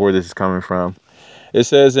is where this is coming from. It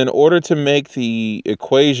says in order to make the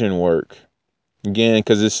equation work, again,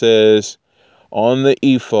 because it says on the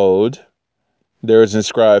ephod there is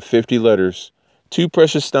inscribed 50 letters, two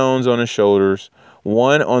precious stones on his shoulders,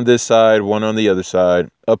 one on this side, one on the other side.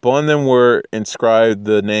 Upon them were inscribed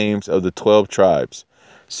the names of the 12 tribes,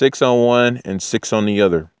 six on one and six on the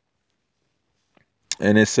other.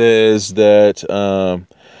 And it says that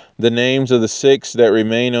the names of the six that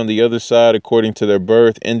remain on the other side according to their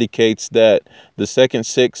birth indicates that the second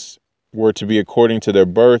six were to be according to their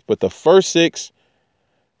birth, but the first six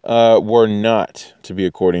were not to be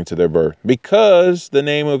according to their birth because the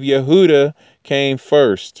name of Yehuda came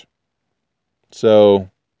first. So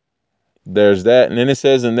there's that. And then it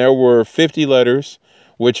says, and there were 50 letters,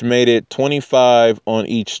 which made it 25 on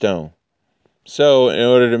each stone. So in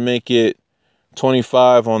order to make it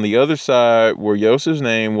 25 on the other side where Yosef's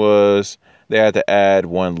name was, they had to add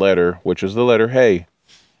one letter, which was the letter Hey.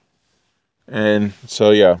 And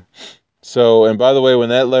so, yeah. So, and by the way, when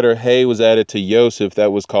that letter Hey was added to Yosef,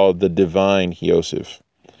 that was called the divine Yosef,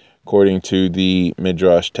 according to the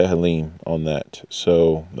Midrash Tehillim on that.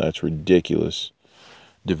 So that's ridiculous.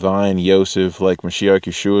 Divine Yosef, like Mashiach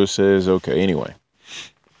Yeshua says. Okay, anyway.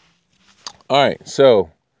 All right,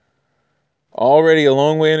 so already a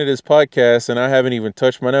long way into this podcast, and I haven't even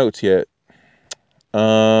touched my notes yet.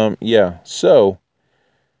 Yeah, so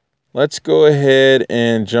let's go ahead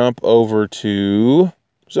and jump over to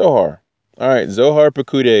Zohar. All right, Zohar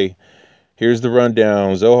Pekude. Here's the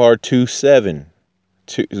rundown. Zohar 2:7.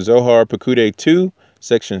 Zohar Pekude 2,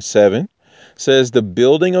 section 7 says the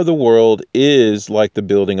building of the world is like the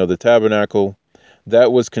building of the tabernacle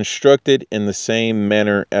that was constructed in the same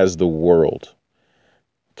manner as the world.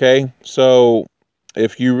 Okay, so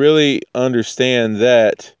if you really understand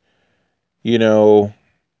that, you know,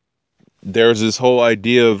 there's this whole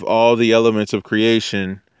idea of all the elements of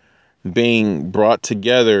creation being brought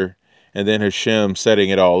together and then Hashem setting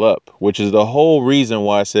it all up, which is the whole reason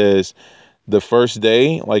why it says the first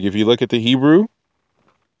day. Like if you look at the Hebrew,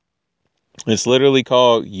 it's literally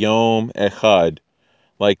called Yom Echad,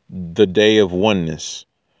 like the day of oneness,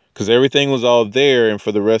 because everything was all there, and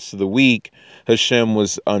for the rest of the week, Hashem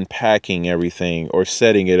was unpacking everything or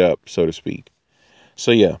setting it up, so to speak.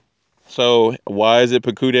 So yeah. So why is it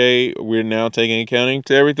Pekude? We're now taking accounting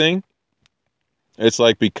to everything. It's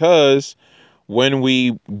like because when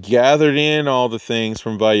we gathered in all the things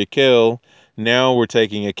from Vayakel, now we're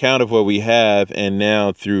taking account of what we have, and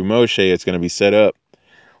now through Moshe, it's going to be set up.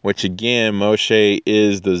 Which again, Moshe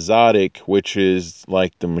is the Zadok, which is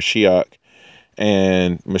like the Mashiach.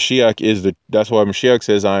 And Mashiach is that's why Mashiach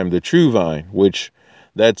says, I am the true vine, which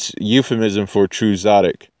that's euphemism for true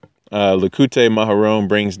Zadok. Likutei Maharon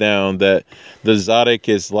brings down that the Zadok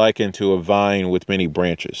is likened to a vine with many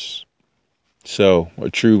branches. So a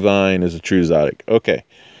true vine is a true Zadok. Okay.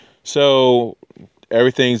 So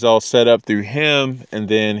everything's all set up through him. And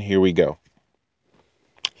then here we go.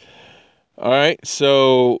 All right.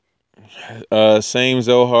 So same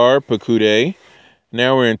Zohar, Pekude.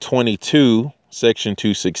 Now we're in 22, section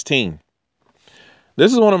 216.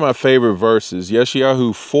 This is one of my favorite verses.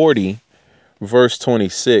 Yeshayahu 40, verse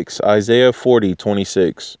 26. Isaiah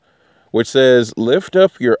 40:26, which says, lift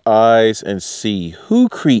up your eyes and see who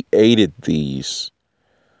created these.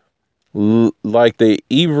 Like the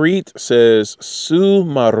Ivrit says, Su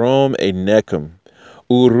marom enekum,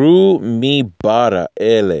 uru mi bara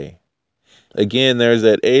ele. Again, there's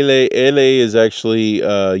that ele. Ele is actually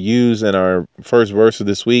used in our first verse of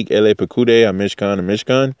this week. Ele pekude,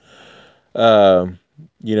 Mishkan, Mishkan.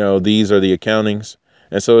 These are the accountings.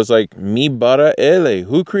 And so it's like, mi bara ele.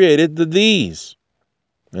 Who created the these?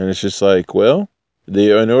 And it's just like, well,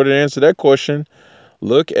 in order to answer that question,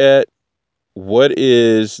 look at what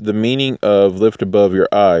is the meaning of lift above your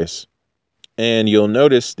eyes. And you'll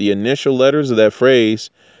notice the initial letters of that phrase,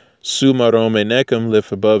 Su marom enekum,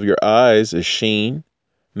 lift above your eyes, is Sheen.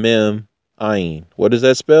 Mem, Ayin. What does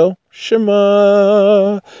that spell?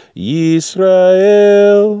 Shema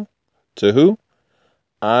Yisrael. To who?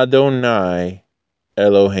 Adonai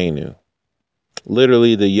Eloheinu.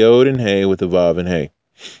 Literally the Yod and Hey with the Vav and Hey.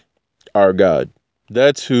 Our God.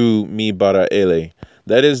 That's who Mi Bara Ele.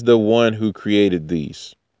 That is the one who created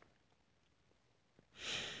these.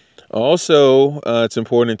 Also, it's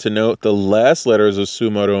important to note the last letters of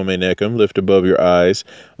Sumarome Nekem, lift above your eyes.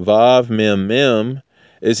 Vav Mem Mem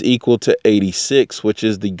is equal to 86, which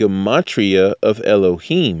is the gematria of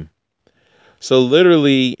Elohim. So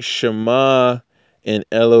literally, Shema and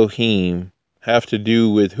Elohim have to do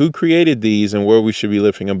with who created these and where we should be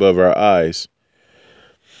lifting above our eyes.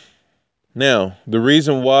 Now, the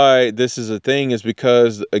reason why this is a thing is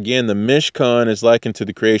because, again, the Mishkan is likened to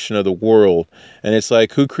the creation of the world. And it's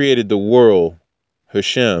like, who created the world?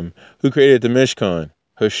 Hashem. Who created the Mishkan?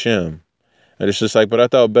 Hashem. And it's just like, but I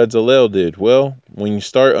thought Bezalel did. Well, when you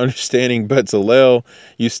start understanding Bezalel,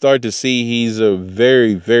 you start to see he's a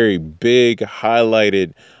very, very big,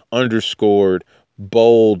 highlighted, underscored,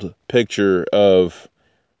 bold picture of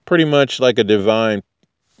pretty much like a divine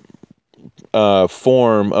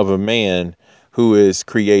form of a man who is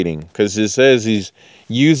creating, because it says he's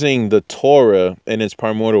using the Torah in its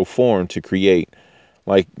primordial form to create.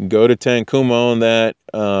 Like, go to Tankuma on that.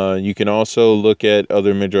 You can also look at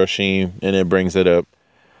other midrashim, and it brings it up.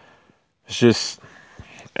 It's just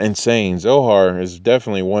insane. Zohar is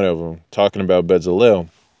definitely one of them. Talking about Bezalel,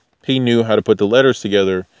 he knew how to put the letters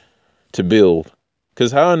together to build.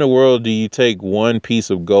 Because how in the world do you take one piece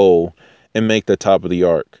of gold and make the top of the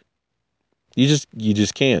ark? You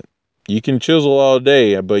just can't. You can chisel all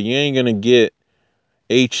day, but you ain't gonna get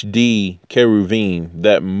HD cherubim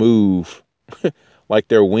that move like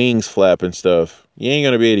their wings flap and stuff. You ain't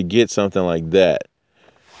gonna be able to get something like that.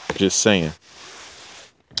 Just saying.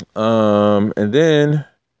 And then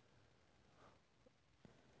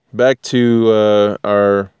back to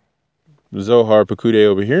our Zohar Pekude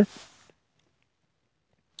over here.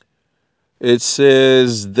 It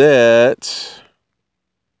says that.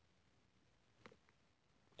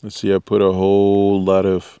 Let's see, I put a whole lot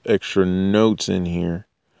of extra notes in here.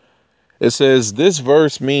 It says this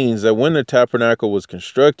verse means that when the tabernacle was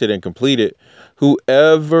constructed and completed,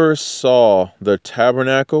 whoever saw the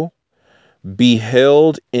tabernacle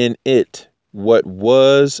beheld in it what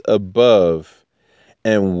was above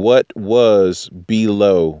and what was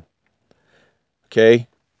below. Okay?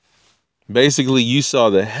 Basically, you saw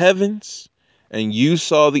the heavens and you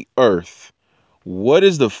saw the earth. What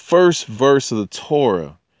is the first verse of the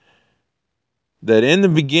Torah? That in the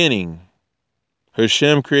beginning,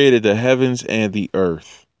 Hashem created the heavens and the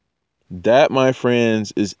earth. That, my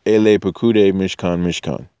friends, is Ele Pekude Mishkan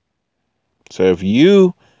Mishkan. So if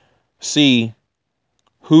you see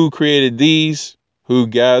who created these, who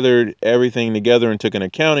gathered everything together and took an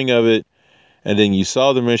accounting of it, and then you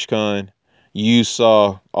saw the Mishkan, you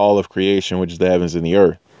saw all of creation, which is the heavens and the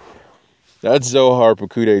earth. That's Zohar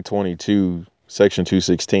Pekude 22, section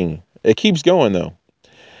 216. It keeps going, though.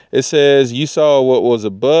 It says, you saw what was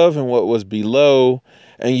above and what was below,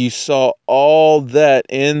 and you saw all that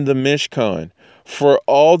in the Mishkan. For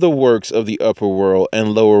all the works of the upper world and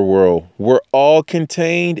lower world were all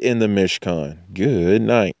contained in the Mishkan. Good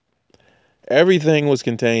night. Everything was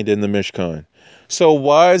contained in the Mishkan. So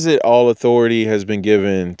why is it all authority has been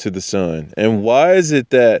given to the Son? And why is it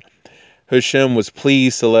that Hashem was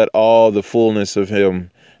pleased to let all the fullness of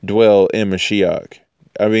him dwell in Mashiach?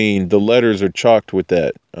 I mean, the letters are chalked with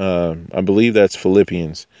that. I believe that's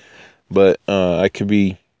Philippians. But I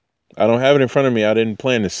don't have it in front of me. I didn't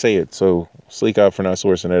plan to say it. So sleek out for not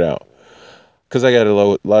sourcing it out. Because I got a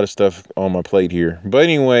lot of stuff on my plate here. But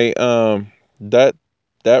anyway, that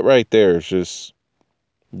right there is just,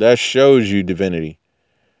 that shows you divinity.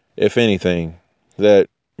 If anything, that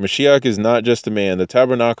Mashiach is not just a man. The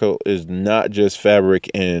tabernacle is not just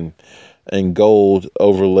fabric and gold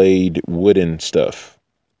overlaid wooden stuff.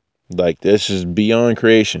 Like, this is beyond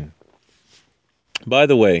creation. By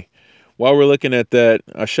the way, while we're looking at that,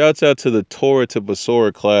 shouts out to the Torah to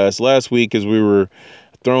Basora class. Last week, as we were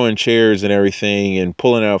throwing chairs and everything and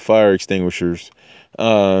pulling out fire extinguishers,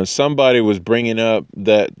 somebody was bringing up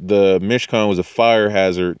that the Mishkan was a fire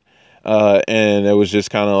hazard. And it was just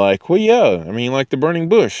kind of like, well, yeah, I mean, like the burning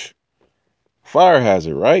bush. Fire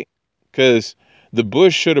hazard, right? Because the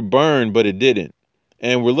bush should have burned, but it didn't.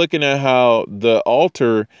 And we're looking at how the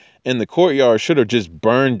altar in the courtyard should have just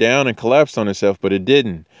burned down and collapsed on itself, but it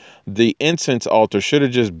didn't. The incense altar should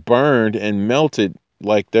have just burned and melted.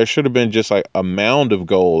 Like, there should have been just like a mound of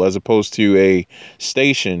gold as opposed to a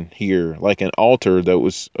station here, like an altar that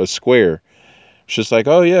was a square. It's just like,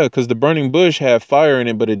 oh yeah, because the burning bush had fire in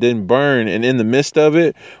it, but it didn't burn. And in the midst of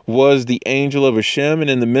it was the angel of Hashem, and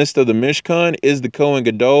in the midst of the Mishkan is the Kohen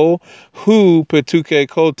Gadol, who Petuke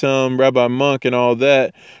Kotam, Rabbi Monk, and all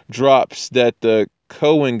that drops that the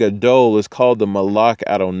Kohen Gadol is called the Malak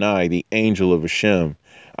Adonai, the angel of Hashem.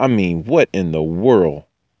 I mean, what in the world?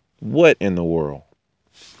 What in the world?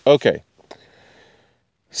 Okay,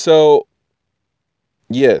 so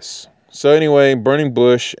yes. So anyway, burning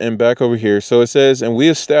bush and back over here. So it says, and we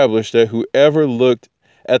established that whoever looked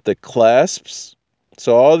at the clasps,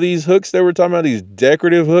 so all these hooks that we're talking about, these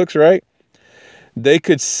decorative hooks, right? They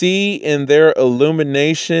could see in their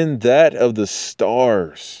illumination that of the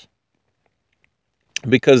stars.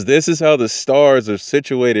 Because this is how the stars are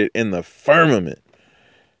situated in the firmament.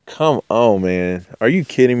 Come on, man. Are you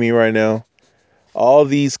kidding me right now? All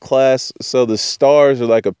these so the stars are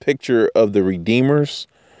like a picture of the redeemers,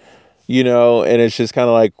 and it's just kind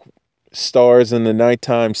of like stars in the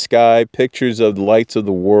nighttime sky, pictures of the lights of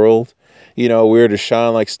the world. We're to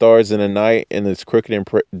shine like stars in the night in this crooked and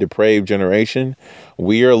depraved generation.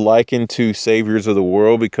 We are likened to saviors of the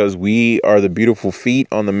world because we are the beautiful feet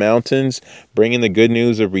on the mountains, bringing the good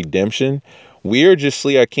news of redemption. We are just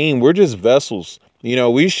Sliakim. We're just vessels.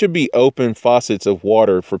 We should be open faucets of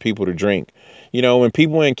water for people to drink. When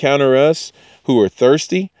people encounter us who are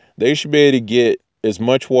thirsty, they should be able to get as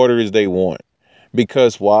much water as they want.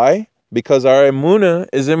 Because why? Because our emunah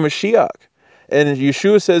is in Mashiach. And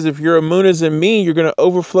Yeshua says, if your emunah is in me, you're going to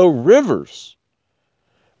overflow rivers.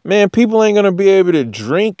 Man, people ain't going to be able to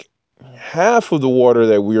drink half of the water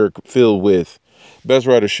that we are filled with.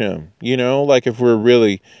 Bezrat Hashem. Like if we're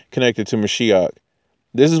really connected to Mashiach.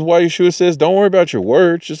 This is why Yeshua says, don't worry about your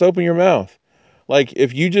words. Just open your mouth. Like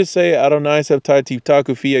if you just say, Adonai Septai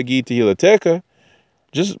Tiftaku Fi Agi Tehilateka,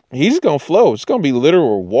 he's going to flow. It's going to be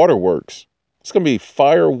literal waterworks. It's going to be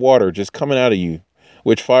fire water just coming out of you,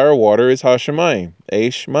 which fire water is Hashemayim.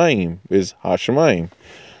 Eshmayim is Hashemayim.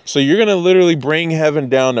 So you're going to literally bring heaven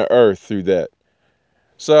down to earth through that.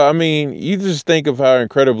 So, I mean, you just think of how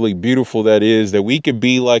incredibly beautiful that is, that we could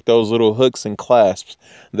be like those little hooks and clasps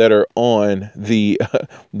that are on the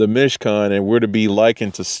the Mishkan, and we're to be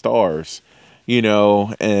likened to stars,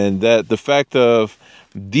 and that the fact of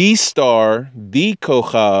the star, the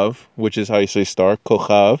Kochav, which is how you say star,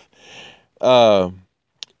 Kochav, uh,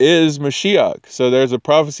 is Mashiach. So there's a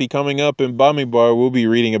prophecy coming up in Bamidbar. We'll be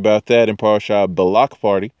reading about that in Parashah Balak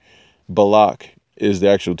Party. Balak is the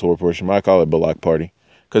actual Torah portion. I call it Balak Party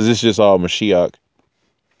because it's just all Mashiach.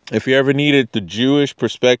 If you ever needed the Jewish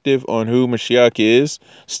perspective on who Mashiach is,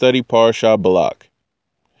 study Parashah Balak.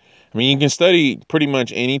 I mean, you can study pretty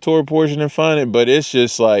much any Torah portion and find it, but it's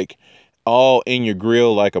just like all in your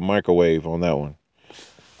grill like a microwave on that one.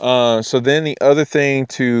 So then the other thing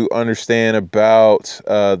to understand about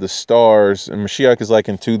the stars, and Mashiach is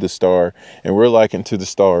likened to the star, and we're likened to the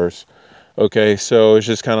stars. Okay, so it's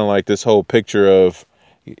just kind of like this whole picture of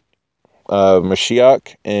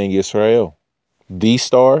Mashiach and Yisrael, the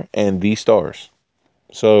star and the stars.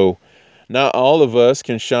 So not all of us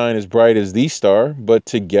can shine as bright as the star, but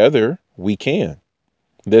together we can.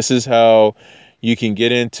 This is how you can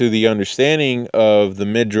get into the understanding of the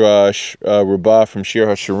Midrash Rabbah from Shir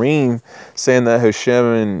HaShirim, saying that Hashem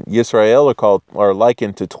and Yisrael are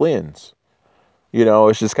likened to twins.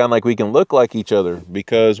 It's just kind of like we can look like each other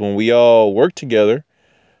because when we all work together,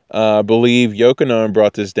 I believe Yochanan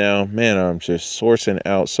brought this down. Man, I'm just sourcing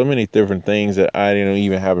out so many different things that I didn't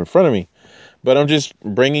even have in front of me. But I'm just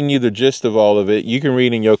bringing you the gist of all of it. You can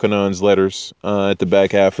read in Yochanan's letters at the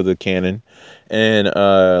back half of the canon. And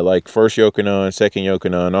like first Yochanan, second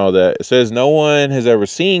Yochanan, all that. It says no one has ever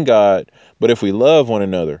seen God, but if we love one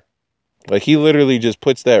another. Like he literally just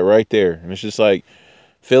puts that right there. And it's just like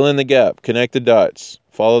fill in the gap, connect the dots,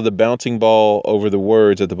 follow the bouncing ball over the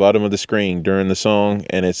words at the bottom of the screen during the song.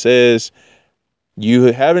 And it says you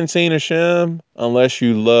haven't seen Hashem unless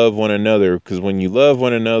you love one another. Because when you love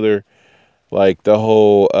one another, like the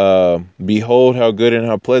whole behold how good and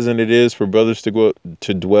how pleasant it is for brothers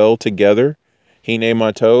to dwell together. Hine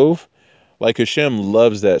Matov. Like Hashem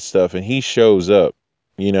loves that stuff and he shows up.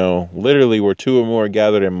 Literally where two or more are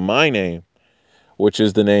gathered in my name, which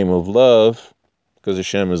is the name of love, because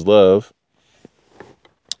Hashem is love.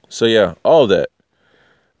 So yeah, all that.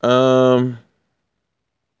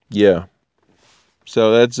 Yeah.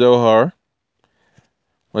 So that's Zohar.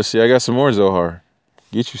 Let's see, I got some more Zohar.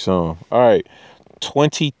 Get you some. All right.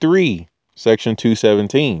 23, section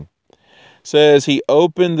 217. Says he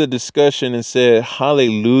opened the discussion and said,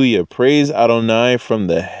 hallelujah, praise Adonai from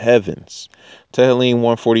the heavens. Tehillim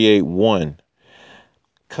 148:1.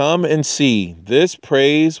 Come and see, this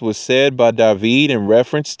praise was said by David in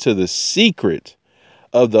reference to the secret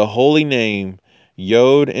of the holy name,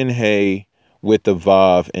 Yod and Hey, with the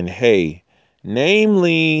Vav and Hey,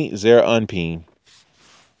 namely Zera'anpin.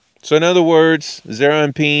 So in other words,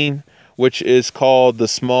 Zera'anpin, which is called the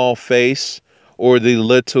small face, or the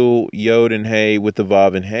little Yod and Hey with the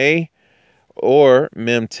Vav and Hey, or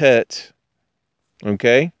Memtet,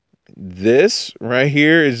 okay? This right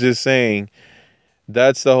here is just saying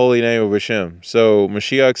that's the holy name of Hashem. So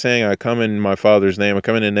Mashiach saying, I come in my Father's name, I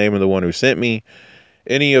come in the name of the one who sent me.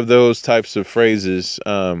 Any of those types of phrases,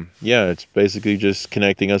 yeah, it's basically just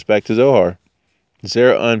connecting us back to Zohar.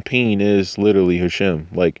 Zera'anpin is literally Hashem.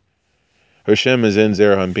 Like, Hashem is in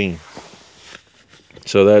Zera'anpin.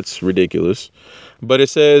 So that's ridiculous. But it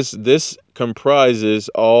says this comprises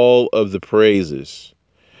all of the praises.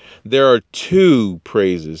 There are two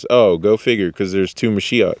praises. Oh, go figure, because there's two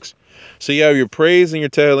Mashiachs. So you have your praise in your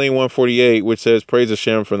Tehillim 148, which says, praise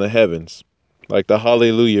Hashem from the heavens. Like the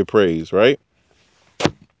hallelujah praise, right?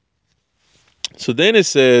 So then it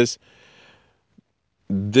says,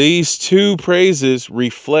 these two praises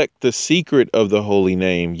reflect the secret of the holy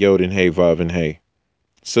name, Yod and Hey, Vav and Hey.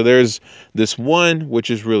 So there's this one, which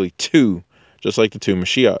is really two, just like the two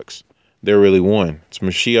Mashiachs. They're really one. It's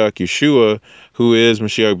Mashiach Yeshua, who is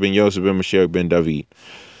Mashiach ben Yosef and Mashiach ben David.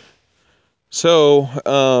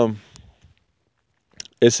 So,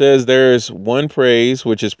 it says there is one praise,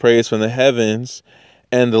 which is praise from the heavens,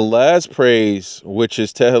 and the last praise, which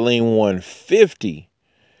is Tehillim 150,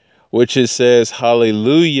 which it says,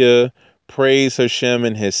 hallelujah, praise Hashem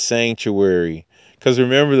in his sanctuary. Because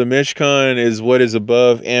remember, the Mishkan is what is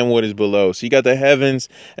above and what is below. So you got the heavens,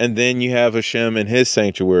 and then you have Hashem in his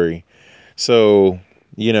sanctuary. So,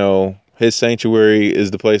 his sanctuary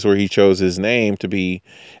is the place where he chose his name to be,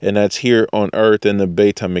 and that's here on earth in the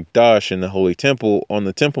Beit HaMikdash, in the Holy Temple, on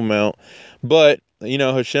the Temple Mount. But,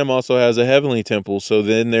 Hashem also has a heavenly temple, so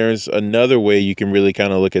then there's another way you can really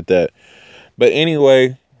kind of look at that. But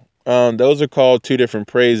anyway, those are called two different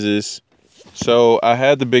praises. So I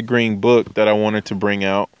had the big green book that I wanted to bring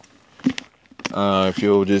out. If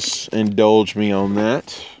you'll just indulge me on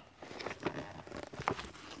that.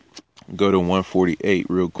 Go to 148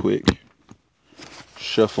 real quick.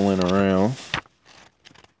 Shuffling around.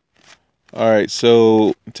 All right,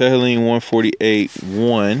 so Tehillim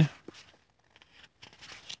 148:1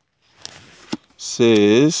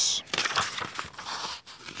 says,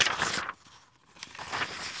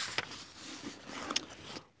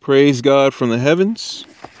 praise God from the heavens.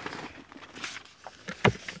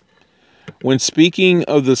 When speaking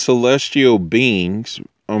of the celestial beings,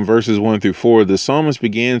 on verses 1 through 4, the psalmist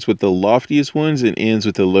begins with the loftiest ones and ends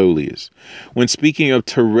with the lowliest. When speaking of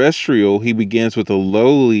terrestrial, he begins with the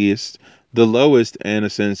lowest, and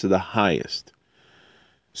ascends to the highest.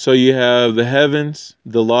 So you have the heavens,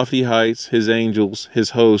 the lofty heights, his angels, his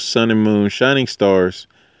hosts, sun and moon, shining stars,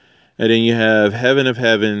 and then you have heaven of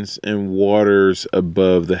heavens and waters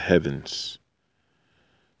above the heavens.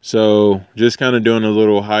 So just kind of doing a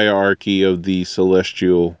little hierarchy of the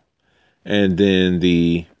celestial and then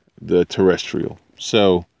the terrestrial.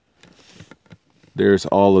 So there's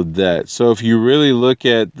all of that. So if you really look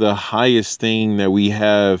at the highest thing that we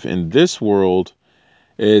have in this world,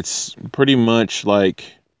 it's pretty much like,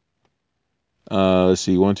 let's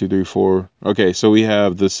see, 1, 2, 3, 4. Okay, so we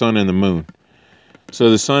have the sun and the moon. So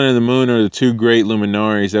the sun and the moon are the two great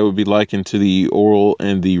luminaries that would be likened to the oral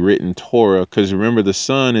and the written Torah. Because remember, the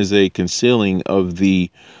sun is a concealing of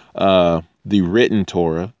the written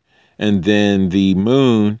Torah, and then the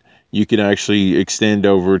moon you can actually extend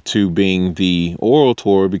over to being the oral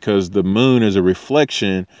Torah, because the moon is a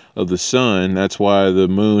reflection of the sun. That's why the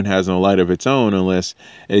moon has no light of its own unless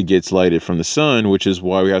it gets lighted from the sun, which is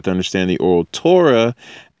why we have to understand the oral Torah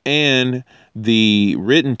and the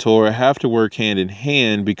written Torah have to work hand in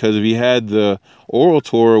hand, because if you had the oral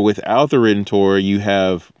Torah without the written Torah, you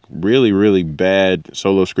have really, really bad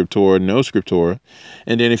sola scriptura, no scriptura.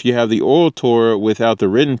 And then if you have the oral Torah without the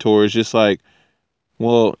written Torah, it's just like,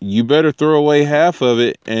 well, you better throw away half of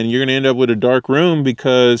it and you're going to end up with a dark room,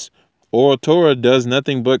 because oral Torah does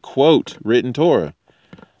nothing but quote written Torah.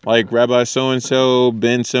 Like Rabbi so-and-so,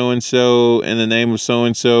 Ben so-and-so, in the name of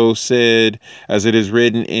so-and-so said, as it is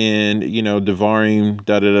written in, Devarim,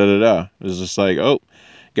 da-da-da-da-da. It's just like, oh,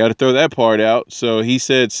 got to throw that part out. So he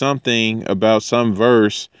said something about some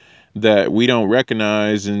verse that we don't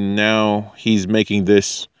recognize, and now he's making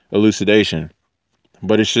this elucidation.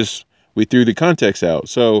 But it's just, we threw the context out.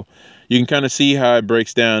 So you can kind of see how it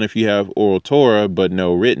breaks down if you have oral Torah, but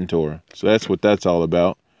no written Torah. So that's what that's all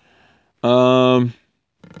about.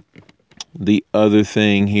 the other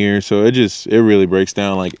thing here. So it really breaks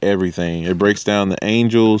down like everything. It breaks down the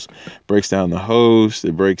angels, breaks down the host,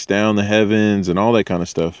 it breaks down the heavens and all that kind of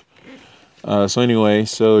stuff. So anyway,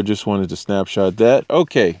 so just wanted to snapshot that.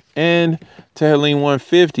 Okay, and Tehillim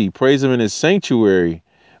 150, praise him in his sanctuary,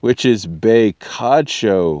 which is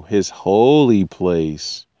Bekadsho, his holy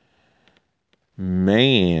place.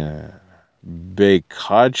 Man,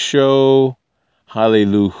 Bekadsho,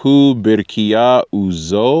 Hallelujah, Birkia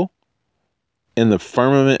Uzo, in the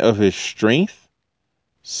firmament of his strength.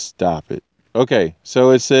 Stop it. Okay, so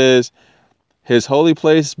it says his holy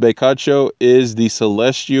place, Bekadsho, is the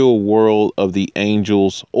celestial world of the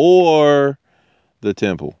angels or the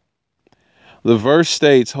temple. The verse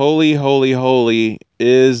states, Holy, holy, holy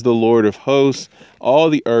is the Lord of hosts. All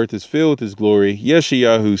the earth is filled with his glory.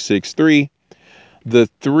 Yeshayahu 6:3. The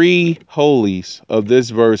three holies of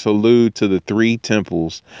this verse allude to the three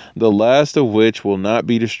temples, the last of which will not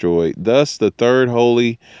be destroyed. Thus, the third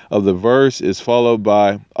holy of the verse is followed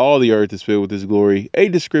by all the earth is filled with his glory, a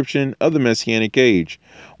description of the Messianic age,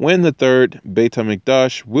 when the third Beit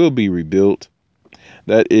HaMikdash will be rebuilt.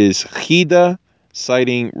 That is Chida,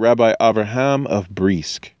 citing Rabbi Avraham of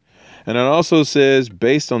Brisk. And it also says,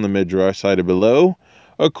 based on the Midrash cited below,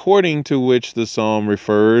 according to which the psalm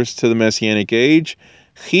refers to the Messianic age,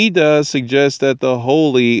 Chida suggests that the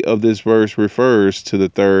holy of this verse refers to the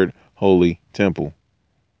third holy temple.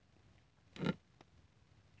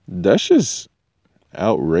 That's just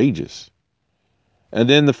outrageous. And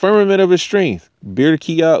then the firmament of his strength,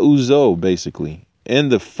 Birkia Uzo, basically.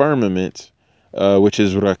 And the firmament, which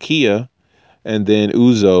is Rakia, and then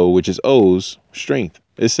Uzo, which is O's, strength.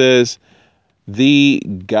 It says, the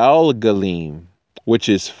Galgalim, which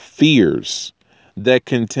is spheres that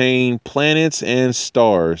contain planets and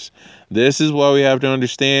stars. This is why we have to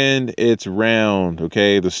understand it's round,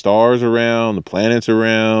 okay? The stars are round, the planets are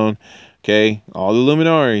round, okay? All the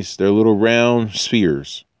luminaries, they're little round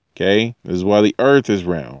spheres, okay? This is why the earth is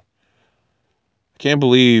round. I can't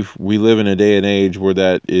believe we live in a day and age where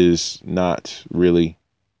that is not really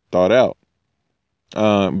thought out.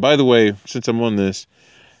 By the way, since I'm on this,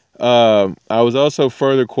 I was also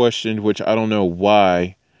further questioned, which I don't know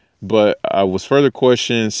why, but I was further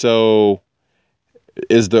questioned. So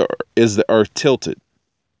is the Earth tilted?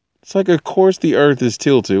 It's like, of course the Earth is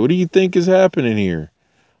tilted. What do you think is happening here?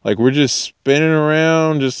 Like we're just spinning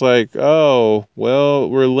around, just like, oh, well,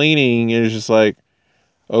 we're leaning, and it's just like,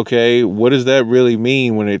 okay, what does that really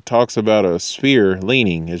mean when it talks about a sphere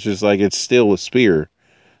leaning? It's just like it's still a sphere,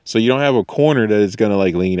 so you don't have a corner that it's gonna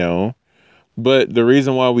like lean on. But the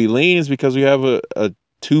reason why we lean is because we have a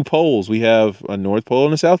two poles. We have a North Pole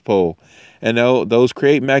and a South Pole. And those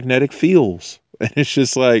create magnetic fields. And it's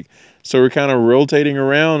just like, so we're kind of rotating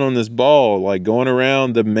around on this ball, like going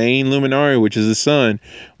around the main luminary, which is the sun,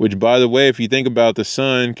 which, by the way, if you think about the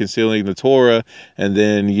sun concealing the Torah, and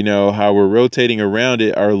then, you know, how we're rotating around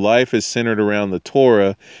it, our life is centered around the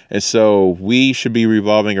Torah. And so we should be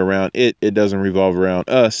revolving around it. It doesn't revolve around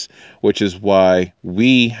us, which is why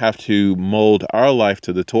we have to mold our life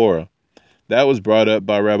to the Torah. That was brought up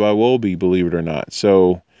by Rabbi Wolbe, believe it or not.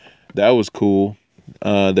 So that was cool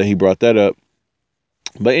that he brought that up.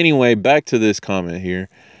 But anyway, back to this comment here.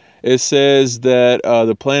 It says that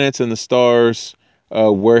the planets and the stars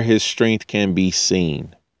where his strength can be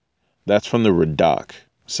seen. That's from the Radak.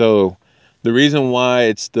 So the reason why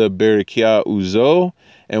it's the Berikia Uzo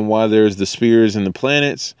and why there's the spheres and the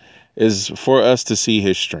planets is for us to see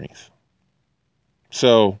his strength.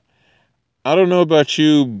 So I don't know about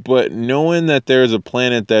you, but knowing that there's a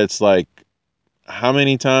planet that's like how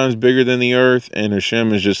many times bigger than the Earth and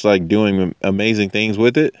Hashem is just like doing amazing things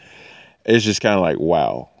with it, it's just kind of like,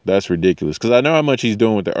 wow, that's ridiculous. Because I know how much he's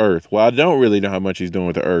doing with the Earth. Well, I don't really know how much he's doing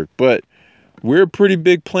with the Earth, but we're a pretty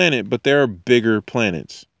big planet, but there are bigger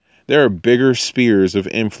planets. There are bigger spheres of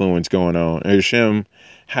influence going on. And Hashem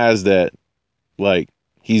has that, like,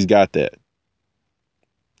 he's got that.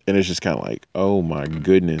 And it's just kind of like, oh my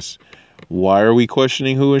goodness. Why are we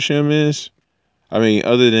questioning who Hashem is? I mean,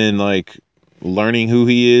 other than like learning who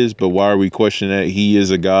he is, but why are we questioning that he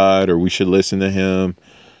is a God or we should listen to him?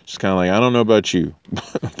 Just kind of like, I don't know about you,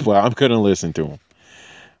 but I'm going to listen to him.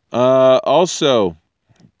 Also,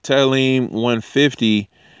 Tehillim 150,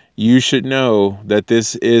 you should know that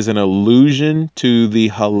this is an allusion to the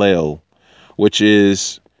Hallel, which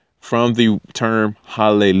is from the term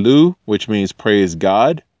Hallelu, which means praise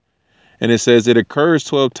God. And it says it occurs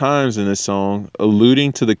 12 times in this song,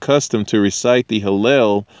 alluding to the custom to recite the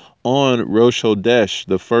Hallel on Rosh Hodesh,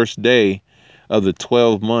 the first day of the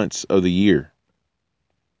 12 months of the year.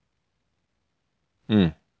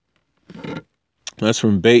 That's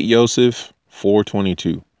from Beit Yosef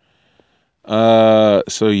 422.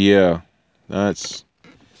 So yeah, that's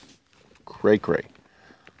cray.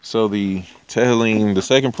 So the Tehillim, the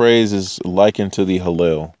second praise is likened to the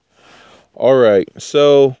Hallel. All right,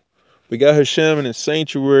 so we got Hashem in his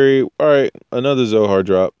sanctuary. All right, another Zohar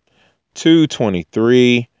drop.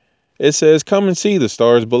 223. It says, "Come and see the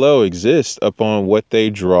stars below exist upon what they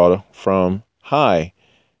draw from high.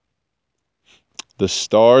 The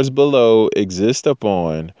stars below exist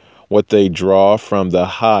upon what they draw from the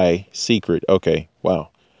high secret." Okay, wow.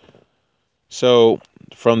 So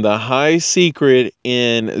from the high secret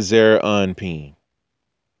in Zer Anpin,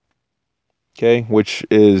 okay, which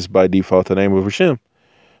is by default the name of Hashem,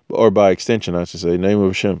 or by extension, I should say, name of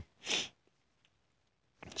Hashem.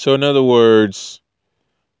 So in other words,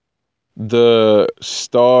 the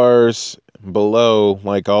stars below,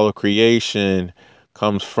 like all of creation,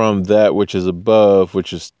 comes from that which is above,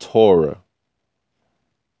 which is Torah.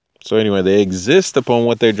 So anyway, they exist upon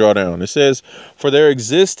what they draw down. It says, "For their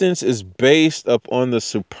existence is based upon the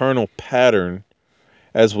supernal pattern,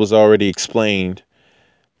 as was already explained.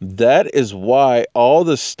 That is why all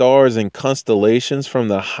the stars and constellations from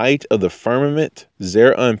the height of the firmament,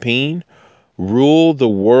 Zer Anpin, rule the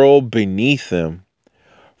world beneath them.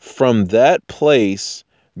 From that place,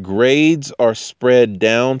 grades are spread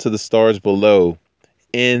down to the stars below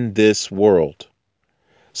in this world."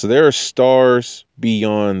 So there are stars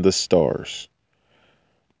beyond the stars.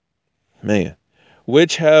 Man.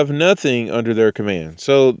 Which have nothing under their command.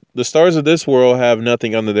 So the stars of this world have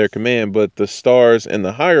nothing under their command, but the stars in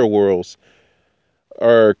the higher worlds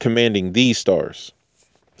are commanding these stars.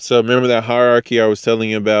 So remember that hierarchy I was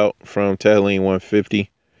telling you about from Tehillim 150,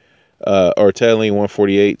 or Tehillim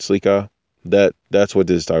 148, Slika? That's what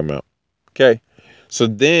this is talking about. Okay. So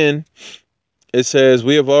then it says,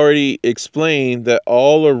 "We have already explained that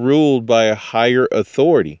all are ruled by a higher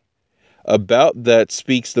authority. About that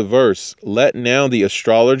speaks the verse, 'Let now the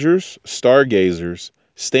astrologers, stargazers,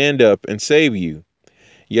 stand up and save you.'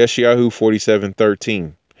 Yeshayahu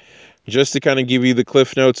 47:13. Just to kind of give you the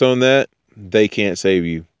cliff notes on that, they can't save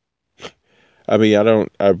you. I mean,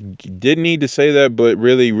 I didn't need to say that, but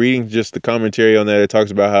really reading just the commentary on that, it talks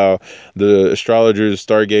about how the astrologers,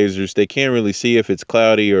 stargazers, they can't really see if it's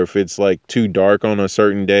cloudy or if it's like too dark on a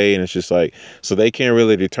certain day. And it's just like, so they can't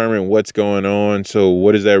really determine what's going on. So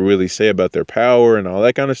what does that really say about their power and all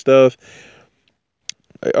that kind of stuff?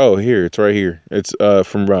 Oh, here, it's right here. It's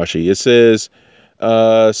from Rashi. It says,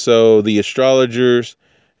 so the astrologers,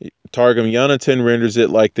 Targum Yonatan renders it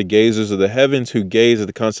like the gazers of the heavens who gaze at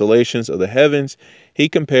the constellations of the heavens. He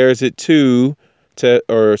compares it to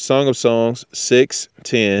or Song of Songs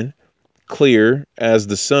 6:10, clear as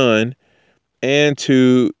the sun, and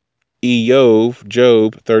to Job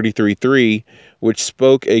 33:3, which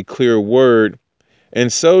spoke a clear word.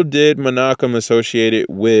 And so did Menachem associate it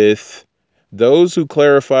with those who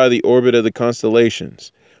clarify the orbit of the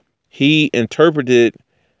constellations. He interpreted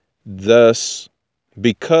thus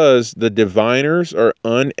because the diviners are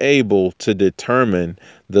unable to determine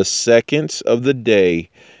the seconds of the day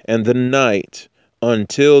and the night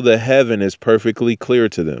until the heaven is perfectly clear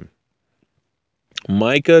to them.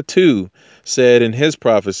 Micah, too, said in his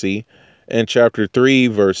prophecy in chapter 3,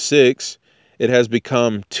 verse 6, "It has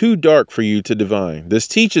become too dark for you to divine." This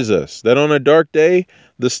teaches us that on a dark day,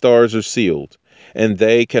 the stars are sealed and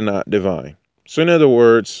they cannot divine. So, in other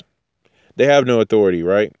words, they have no authority,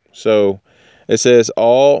 right? So it says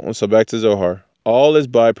all, so back to Zohar, all is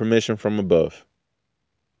by permission from above.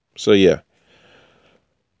 So yeah.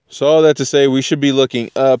 So all that to say, we should be looking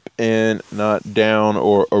up and not down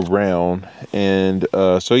or around. And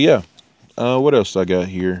so yeah. What else I got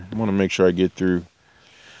here? I want to make sure I get through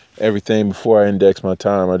everything before I index my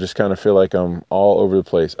time. I just kind of feel like I'm all over the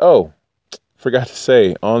place. Oh, forgot to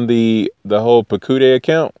say on the whole Pakude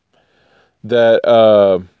account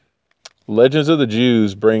that Legends of the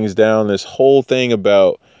Jews brings down this whole thing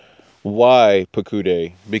about why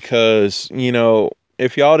Pakude. Because,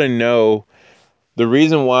 if y'all didn't know, the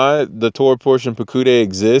reason why the Torah portion Pakude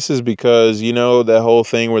exists is because, that whole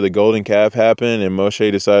thing where the golden calf happened and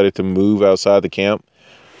Moshe decided to move outside the camp.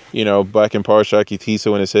 Back in Parashat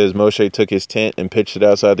Kitisa when it says Moshe took his tent and pitched it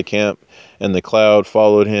outside the camp and the cloud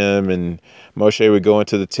followed him and Moshe would go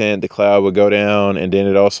into the tent, the cloud would go down, and then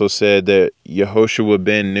it also said that Yehoshua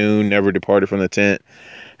ben Nun never departed from the tent.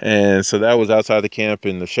 And so that was outside the camp,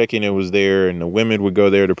 and the Shekinah was there, and the women would go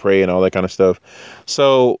there to pray and all that kind of stuff.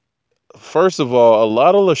 So, first of all, a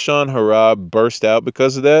lot of Lashon Hara burst out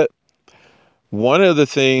because of that. One of the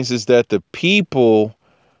things is that the people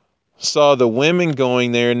saw the women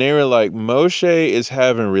going there, and they were like, Moshe is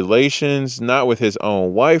having relations, not with his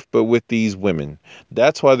own wife, but with these women.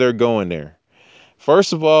 That's why they're going there.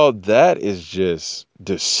 First of all, that is just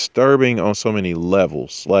disturbing on so many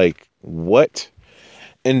levels. Like, what?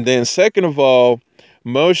 And then, second of all,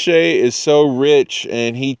 Moshe is so rich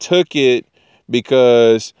and he took it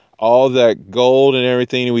because all that gold and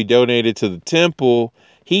everything we donated to the temple,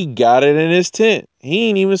 he got it in his tent. He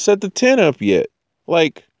ain't even set the tent up yet.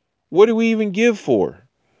 Like, what do we even give for?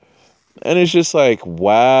 And it's just like,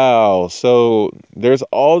 wow. So there's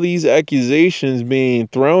all these accusations being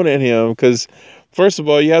thrown at him because, first of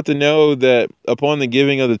all, you have to know that upon the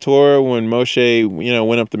giving of the Torah, when Moshe,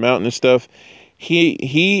 went up the mountain and stuff,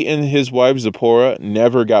 he and his wife Zipporah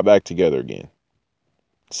never got back together again.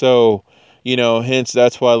 So, hence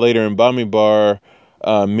that's why later in Bamidbar,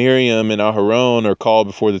 Miriam and Aharon are called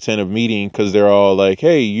before the tent of meeting because they're all like,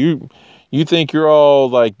 "Hey, you think you're all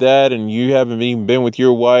like that, and you haven't even been with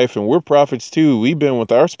your wife, and we're prophets too. We've been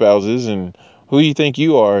with our spouses, and who do you think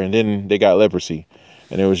you are?" And then they got leprosy,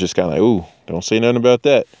 and it was just kind of like, "Ooh, don't say nothing about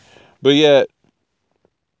that." But yet,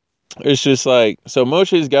 it's just like, so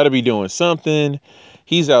Moshe's got to be doing something.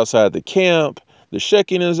 He's outside the camp. The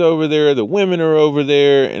Shekinah is over there. The women are over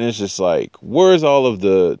there. And it's just like, where's all of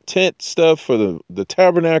the tent stuff for the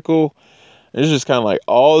tabernacle? And it's just kind of like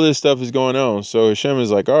all this stuff is going on. So Hashem is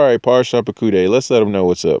like, all right, Parsha Pekude, let's let them know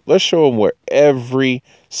what's up. Let's show them where every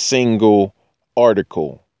single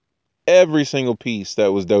article, every single piece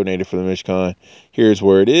that was donated for the Mishkan, here's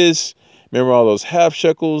where it is. Remember all those half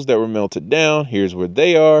shekels that were melted down? Here's where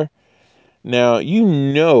they are. Now,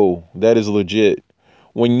 that is legit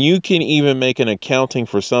when you can even make an accounting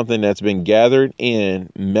for something that's been gathered in,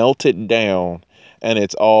 melted down, and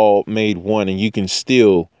it's all made one, and you can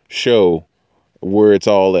still show where it's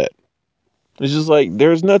all at. It's just like,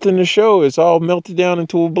 there's nothing to show. It's all melted down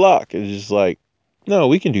into a block. It's just like, no,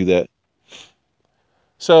 we can do that.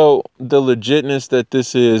 So the legitness that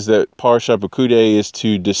this is, that Parsha Pekude is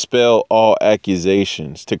to dispel all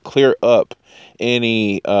accusations, to clear up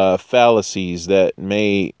any fallacies that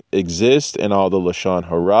may exist in all the Lashon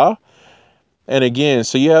Hara. And again,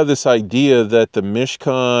 so you have this idea that the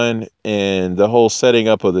Mishkan and the whole setting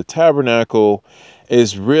up of the tabernacle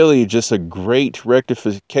is really just a great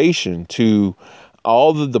rectification to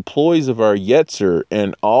all the deploys of our Yetzer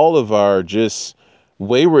and all of our just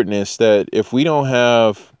waywardness, that if we don't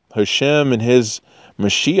have Hashem and his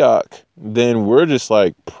Mashiach, then we're just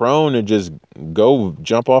like prone to just go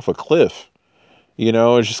jump off a cliff.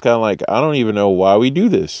 It's just kind of like, I don't even know why we do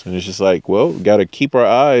this. And it's just like, well, we got to keep our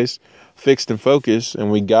eyes fixed and focused.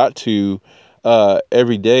 And we got to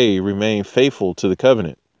every day remain faithful to the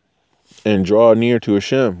covenant and draw near to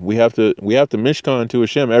Hashem. We have to Mishkan to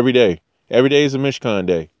Hashem every day. Every day is a Mishkan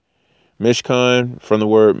day. Mishkan from the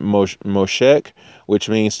word Moshek, which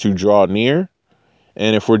means to draw near.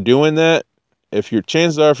 And if we're doing that,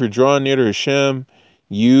 chances are, if you're drawing near to Hashem,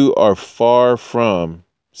 you are far from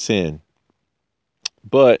sin.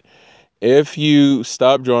 But if you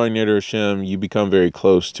stop drawing near to Hashem, you become very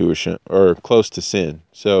close to Hashem, or close to sin.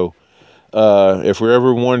 So, if we're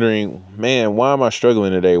ever wondering, man, why am I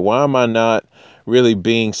struggling today? Why am I not really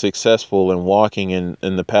being successful and walking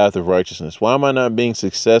in the path of righteousness? Why am I not being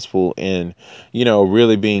successful in,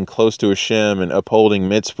 really being close to Hashem and upholding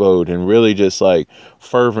mitzvot and really just like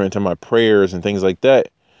fervent in my prayers and things like that?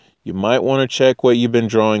 You might want to check what you've been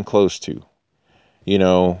drawing close to.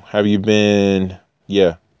 Have you been,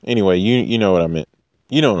 yeah. Anyway, you know what I meant.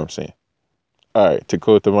 You know what I'm saying. All right, to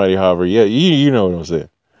quote the mighty Hopper, yeah, you know what I'm saying.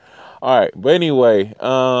 All right, but anyway,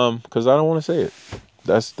 because I don't want to say it.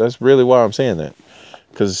 That's really why I'm saying that.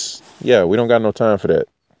 Because yeah, we don't got no time for that.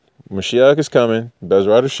 Mashiach is coming.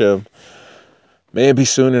 Bezrat Hashem. May it be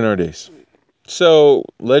soon in our days. So,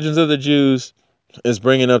 Legends of the Jews is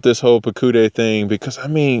bringing up this whole Pekude thing because, I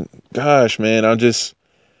mean, gosh, man, I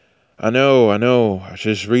know. I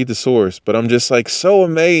just read the source, but I'm just like so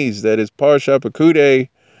amazed that it's Parsha Pekude,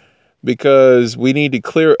 because we need to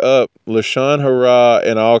clear up Lashon Hara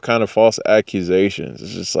and all kind of false accusations.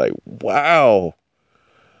 It's just like, wow.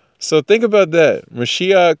 So think about that.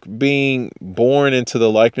 Mashiach being born into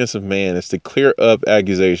the likeness of man is to clear up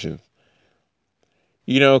accusations.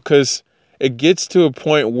 Because it gets to a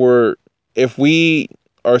point where if we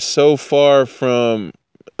are so far from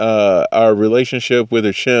our relationship with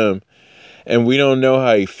Hashem, and we don't know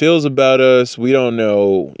how he feels about us. We don't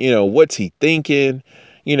know, what's he thinking?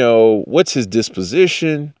 What's his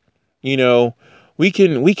disposition? You know, we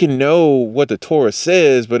can know what the Torah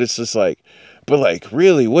says, but it's just like, but like,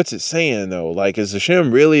 really, what's it saying though? Like, is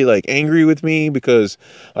Hashem really like angry with me because,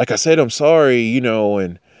 like I said, I'm sorry,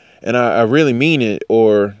 and I really mean it,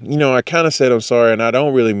 or I kind of said I'm sorry and I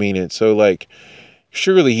don't really mean it. So like,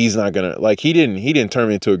 surely he's not gonna, like, he didn't turn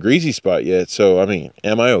me into a greasy spot yet. So I mean,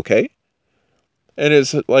 am I okay? And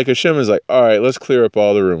it's like Hashem is like, all right, let's clear up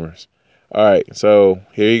all the rumors. All right, so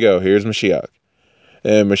here you go. Here's Mashiach.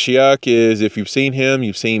 And Mashiach is, if you've seen him,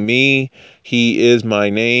 you've seen me. He is my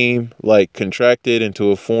name, like contracted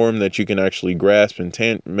into a form that you can actually grasp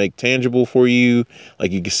and make tangible for you.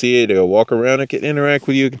 Like you can see it, it'll walk around, it can interact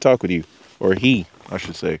with you, it can talk with you. Or he, I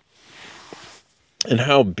should say. And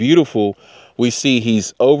how beautiful we see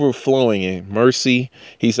he's overflowing in mercy.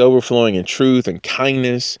 He's overflowing in truth and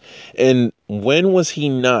kindness. And when was he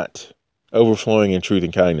not overflowing in truth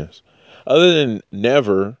and kindness? Other than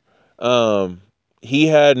never, he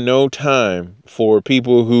had no time for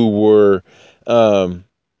people who were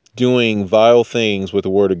doing vile things with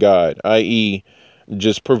the word of God, i.e.,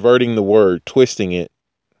 just perverting the word, twisting it,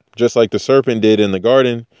 just like the serpent did in the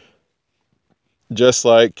garden, just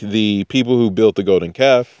like the people who built the golden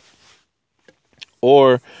calf,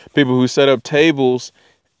 or people who set up tables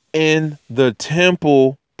in the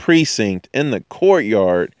temple precinct in the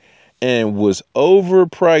courtyard and was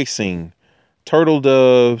overpricing turtle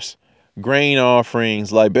doves, grain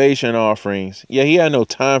offerings, libation offerings. Yeah, he had no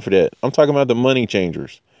time for that. I'm talking about the money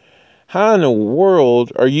changers. How in the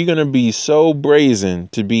world are you going to be so brazen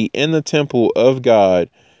to be in the temple of God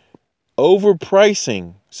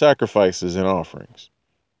overpricing sacrifices and offerings?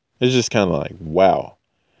 It's just kind of like, wow.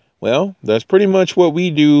 Well, that's pretty much what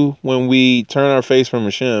we do when we turn our face from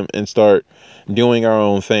Hashem and start doing our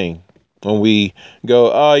own thing. When we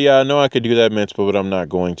go, oh yeah, I know I could do that mitzvah, but I'm not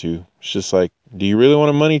going to. It's just like, do you really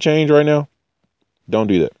want a money change right now? Don't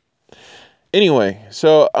do that. Anyway,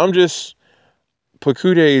 so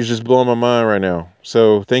Pakude is just blowing my mind right now.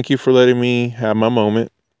 So thank you for letting me have my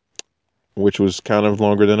moment, which was kind of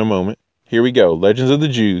longer than a moment. Here we go. Legends of the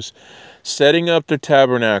Jews. Setting up the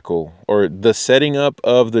tabernacle, or the setting up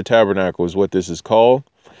of the tabernacle is what this is called.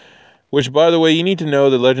 Which, by the way, you need to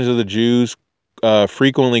know the Legends of the Jews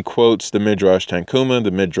frequently quotes the Midrash Tanchuma,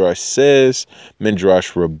 the Midrash Says,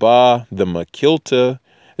 Midrash Rabbah, the Makilta,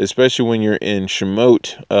 especially when you're in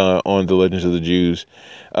Shemot on the Legends of the Jews.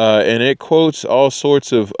 And it quotes all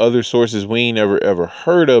sorts of other sources we ain't never ever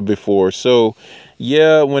heard of before. So,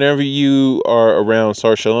 yeah, whenever you are around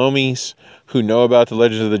Sar Shalomis who know about the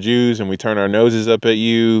Legends of the Jews and we turn our noses up at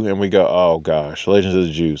you and we go, oh gosh, Legends of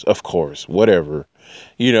the Jews, of course, whatever.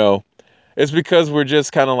 You know, it's because we're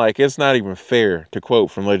just kind of like, it's not even fair to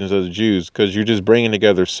quote from Legends of the Jews because you're just bringing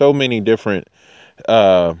together so many different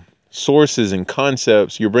uh, sources and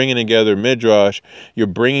concepts. You're bringing together Midrash. You're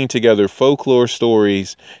bringing together folklore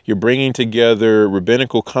stories. You're bringing together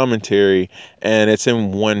rabbinical commentary, and it's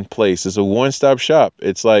in one place. It's a one-stop shop.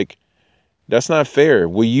 It's like, that's not fair.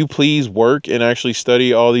 Will you please work and actually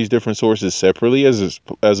study all these different sources separately as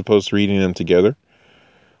opposed to reading them together?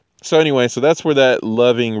 So anyway, so that's where that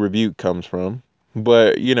loving rebuke comes from.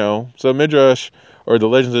 But, you know, so Midrash or the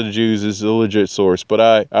Legends of the Jews is a legit source.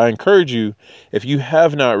 But I encourage you, if you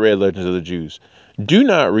have not read Legends of the Jews, do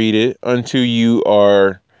not read it until you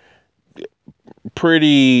are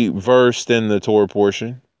pretty versed in the Torah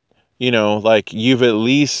portion. You know, like you've at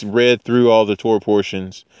least read through all the Torah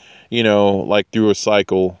portions, you know, like through a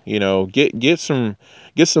cycle. You know, get some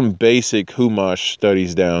basic Humash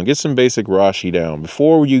studies down, get some basic Rashi down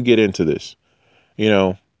before you get into this, you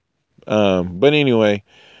know. But anyway,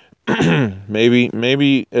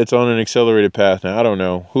 maybe it's on an accelerated path now. I don't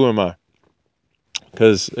know. Who am I?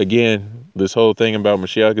 Because again, this whole thing about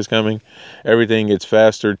Mashiach is coming. Everything gets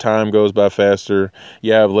faster. Time goes by faster.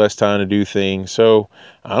 You have less time to do things. So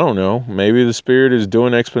I don't know. Maybe the Spirit is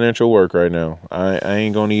doing exponential work right now. I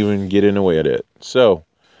ain't gonna even get in the way of that. So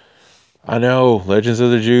I know Legends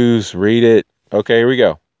of the Jews. Read it. Okay, here we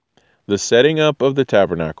go. The setting up of the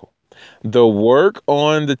tabernacle. The work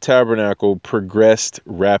on the tabernacle progressed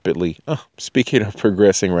rapidly. Oh, speaking of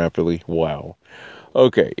progressing rapidly, wow.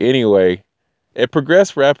 Okay, anyway, it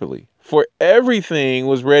progressed rapidly, for everything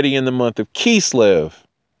was ready in the month of Kislev.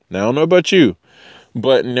 Now, I don't know about you,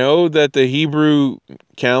 but know that the Hebrew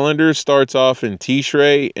calendar starts off in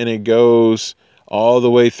Tishrei and it goes all the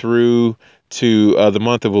way through to the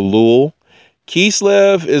month of Elul.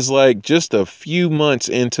 Kislev is like just a few months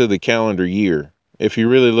into the calendar year. If you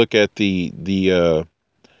really look at the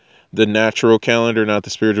natural calendar, not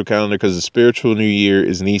the spiritual calendar, because the spiritual new year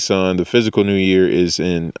is Nisan, the physical new year is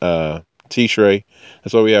in Tishrei.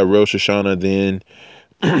 That's why we have Rosh Hashanah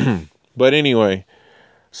then. But anyway,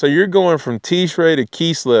 so you're going from Tishrei to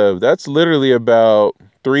Kislev. That's literally about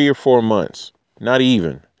 3 or 4 months, not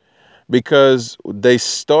even, because they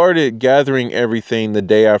started gathering everything the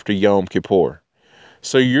day after Yom Kippur.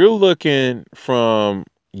 So you're looking from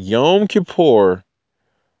Yom Kippur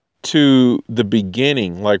to the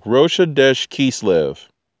beginning, like Rosh Hashanah Kislev.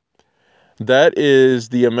 That is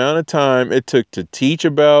the amount of time it took to teach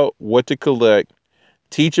about what to collect,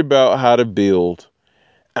 teach about how to build,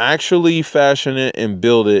 actually fashion it and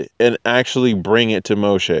build it, and actually bring it to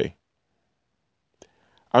Moshe.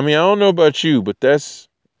 I mean, I don't know about you, but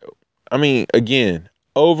I mean, again,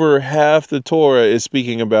 over half the Torah is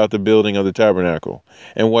speaking about the building of the tabernacle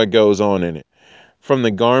and what goes on in it. From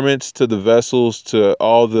the garments to the vessels to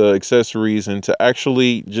all the accessories and to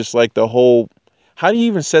actually just like the whole, how do you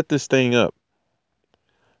even set this thing up?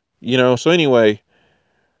 So anyway,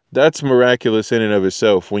 that's miraculous in and of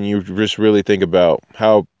itself when you just really think about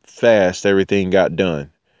how fast everything got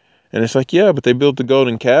done. And it's like, yeah, but they built the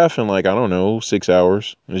golden calf in like, I don't know, 6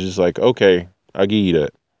 hours. It's just like, okay, I'll give you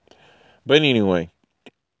that. But anyway,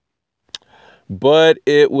 but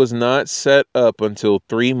it was not set up until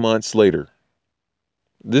 3 months later.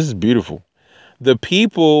 This is beautiful. The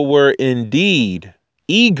people were indeed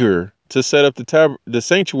eager to set up the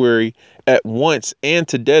sanctuary at once and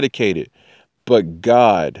to dedicate it. But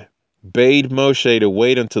God bade Moshe to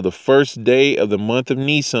wait until the first day of the month of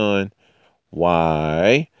Nisan.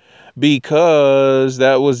 Why? Because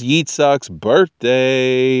that was Yitzhak's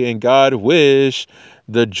birthday, and God wished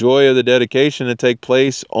the joy of the dedication to take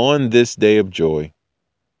place on this day of joy.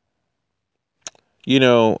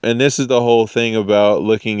 And this is the whole thing about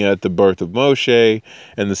looking at the birth of Moshe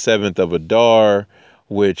and the seventh of Adar,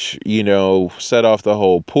 which, set off the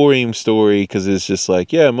whole Purim story because it's just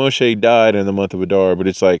like, yeah, Moshe died in the month of Adar, but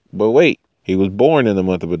it's like, but wait, he was born in the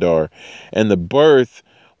month of Adar. And the birth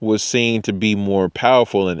was seen to be more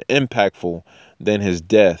powerful and impactful than his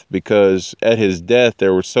death because at his death,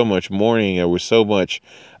 there was so much mourning, there was so much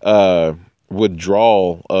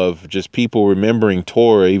withdrawal of just people remembering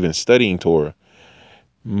Torah, even studying Torah.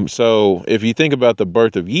 So if you think about the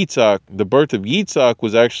birth of Yitzhak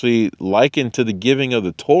was actually likened to the giving of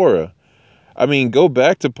the Torah. I mean, go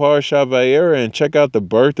back to Parashat Vayera and check out the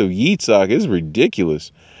birth of Yitzhak. It's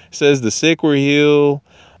ridiculous. It says the sick were healed,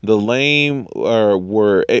 the lame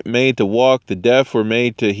were made to walk, the deaf were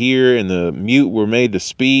made to hear, and the mute were made to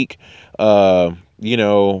speak. I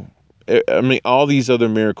mean, all these other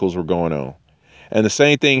miracles were going on. And the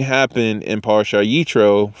same thing happened in Parashat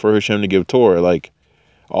Yitro for Hashem to give Torah. Like,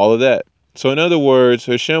 all of that. So, in other words,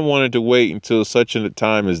 Hashem wanted to wait until such a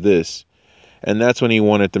time as this. And that's when he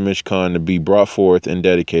wanted the Mishkan to be brought forth and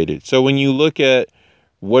dedicated. So, when you look at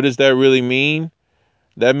what does that really mean?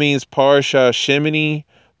 That means Parashat Shemini,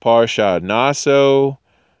 Parashat Naso,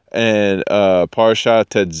 and Parashat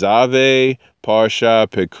Tetzave, Parashat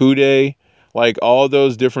Pekude. Like all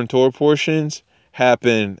those different Torah portions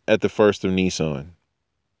happen at the first of Nisan.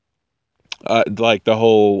 Like the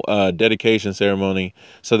whole dedication ceremony.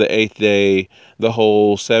 So the eighth day, the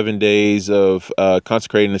whole 7 days of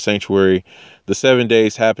consecrating the sanctuary. The 7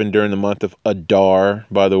 days happened during the month of Adar,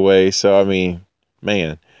 by the way. So, I mean,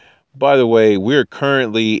 man. By the way, we're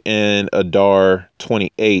currently in Adar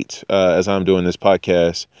 28 as I'm doing this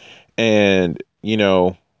podcast. And,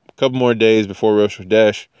 a couple more days before Rosh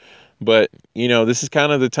Hashanah. But, this is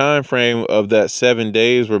kind of the time frame of that 7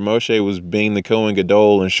 days where Moshe was being the Kohen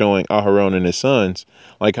Gadol and showing Aharon and his sons,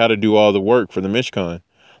 like how to do all the work for the Mishkan,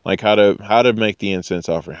 like how to make the incense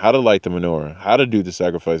offering, how to light the menorah, how to do the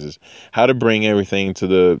sacrifices, how to bring everything to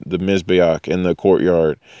the Mizbeach in the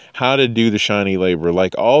courtyard, how to do the shiny labor,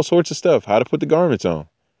 like all sorts of stuff, how to put the garments on.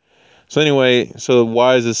 So anyway, so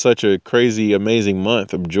why is this such a crazy, amazing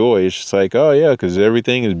month of joy? It's just like, oh yeah, because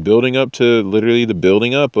everything is building up to literally the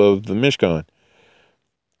building up of the Mishkan.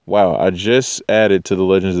 Wow, I just added to the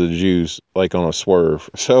Legends of the Jews like on a swerve.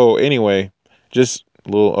 So anyway, just a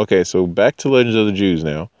little okay, so back to Legends of the Jews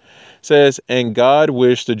now. It says, and God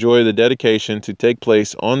wished the joy of the dedication to take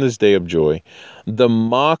place on this day of joy. The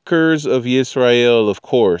mockers of Israel, of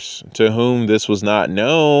course, to whom this was not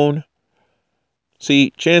known.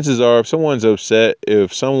 See, chances are if someone's upset,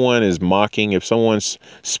 if someone is mocking, if someone's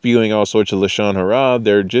spewing all sorts of Lashon Hara,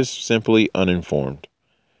 they're just simply uninformed.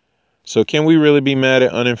 So can we really be mad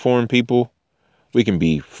at uninformed people? We can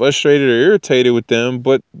be frustrated or irritated with them,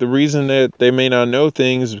 but the reason that they may not know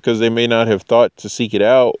things is because they may not have thought to seek it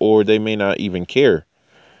out or they may not even care.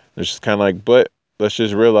 It's just kind of like, but let's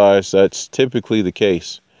just realize that's typically the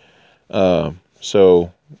case.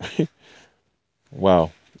 So,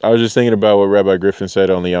 wow. I was just thinking about what Rabbi Griffin said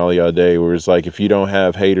on the Aliyah Day, where it's like, if you don't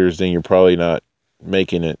have haters, then you're probably not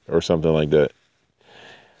making it or something like that.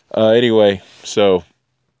 Anyway, so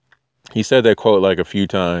he said that quote like a few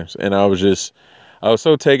times, and I was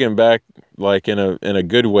so taken back, like in a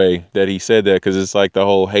good way that he said that, because it's like the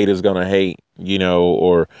whole hate is gonna hate,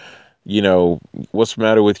 or what's the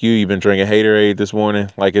matter with you? You've been drinking haterade this morning.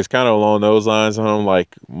 Like it's kind of along those lines. I'm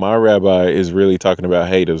like, my rabbi is really talking about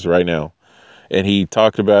haters right now. And he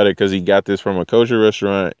talked about it because he got this from a kosher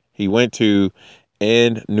restaurant he went to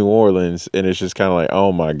in New Orleans. And it's just kind of like,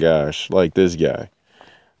 oh my gosh, like this guy.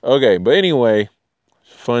 Okay, but anyway,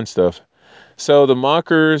 fun stuff. So the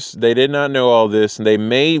mockers, they did not know all this, and they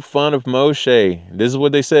made fun of Moshe. This is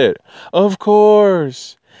what they said. Of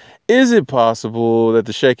course. Is it possible that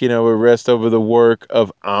the Shekinah would rest over the work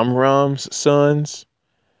of Amram's sons?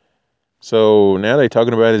 So now they're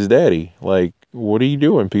talking about his daddy. Like, what are you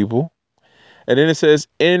doing, people? And then it says,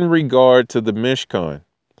 in regard to the Mishkan,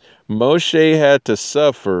 Moshe had to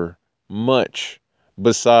suffer much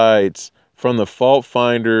besides from the fault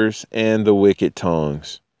finders and the wicked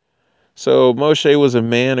tongues. So Moshe was a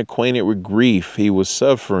man acquainted with grief. He was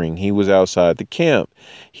suffering. He was outside the camp.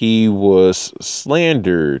 He was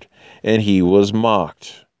slandered and he was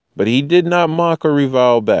mocked. But he did not mock or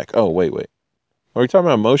revile back. Oh, wait. Are we talking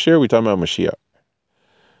about Moshe or are we talking about Mashiach?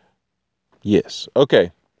 Yes.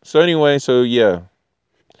 Okay. So anyway, so yeah.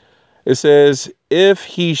 It says, if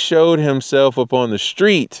he showed himself upon the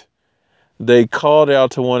street, they called out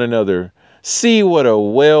to one another, see what a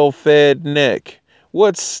well-fed neck,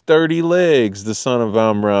 what sturdy legs the son of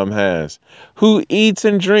Amram has, who eats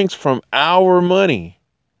and drinks from our money.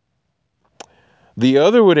 The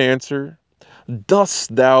other would answer,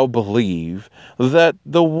 dost thou believe that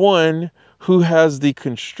the one who has the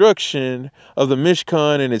construction of the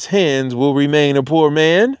Mishkan in his hands will remain a poor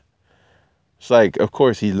man? It's like, of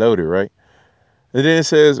course, he's loaded, right? And then it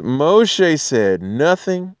says, Moshe said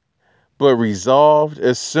nothing, but resolved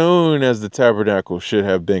as soon as the tabernacle should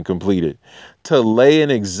have been completed to lay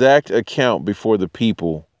an exact account before the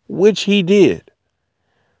people, which he did.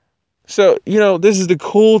 So, this is the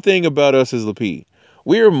cool thing about us as Lapid.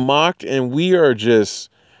 We are mocked and we are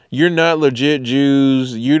just, you're not legit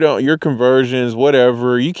Jews. Your conversions,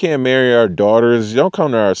 whatever. You can't marry our daughters. Don't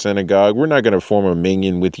come to our synagogue. We're not going to form a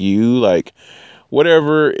minion with you. Like,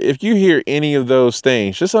 whatever. If you hear any of those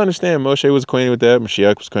things, just understand Moshe was acquainted with that.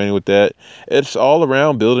 Mashiach was acquainted with that. It's all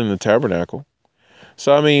around building the tabernacle.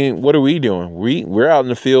 So, I mean, what are we doing? We're out in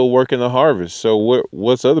the field working the harvest. So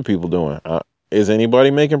what's other people doing? Is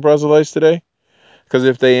anybody making proselytes today? Because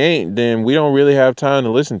if they ain't, then we don't really have time to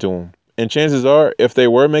listen to them. And chances are, if they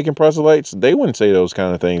were making proselytes, they wouldn't say those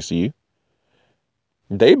kind of things to you.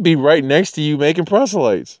 They'd be right next to you making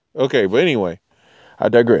proselytes. Okay, but anyway, I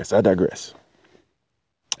digress. It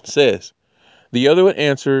says, the other would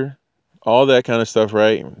answer all that kind of stuff,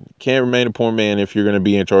 right? Can't remain a poor man if you're going to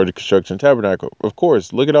be in charge of construction tabernacle. Of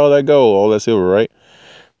course, look at all that gold, all that silver, right?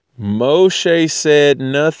 Moshe said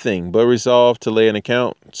nothing, but resolved to lay an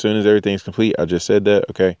account as soon as everything's complete. I just said that,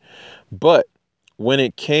 okay? But when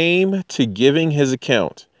it came to giving his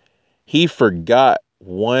account, he forgot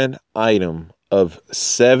one item of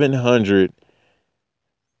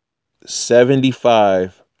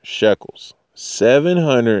 775 shekels.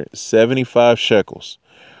 775 shekels,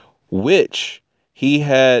 which he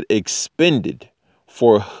had expended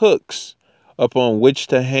for hooks upon which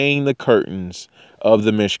to hang the curtains of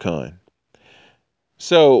the Mishkan.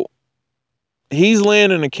 So he's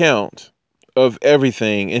laying an account of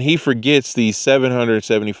everything and he forgets these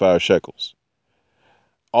 775 shekels.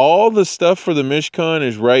 All the stuff for the Mishkan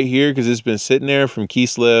is right here because it's been sitting there from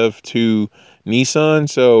Kislev to Nisan.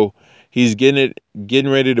 So he's getting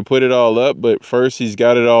ready to put it all up. But first he's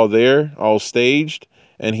got it all there, all staged.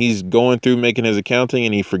 And he's going through making his accounting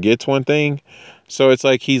and he forgets one thing. So it's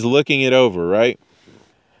like he's looking it over, right?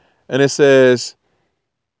 And it says,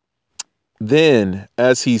 then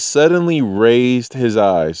as he suddenly raised his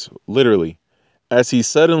eyes, literally, as he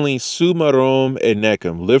suddenly sumarom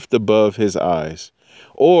enekim, lift above his eyes.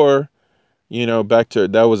 Or, back to,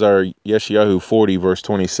 that was our Yeshayahu 40 verse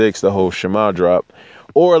 26, the whole Shema drop.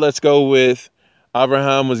 Or let's go with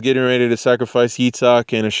Abraham was getting ready to sacrifice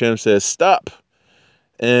Yitzhak and Hashem says, stop.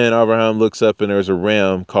 And Abraham looks up and there's a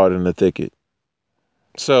ram caught in the thicket.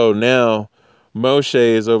 So now Moshe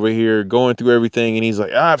is over here going through everything and he's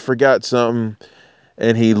like, I forgot something.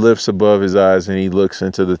 And he lifts above his eyes and he looks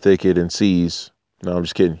into the thicket and sees. No, I'm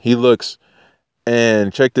just kidding. He looks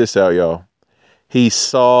and check this out, y'all. He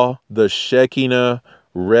saw the Shekinah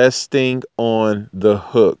resting on the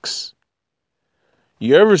hooks.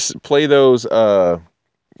 You ever play those? No,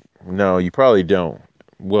 you probably don't.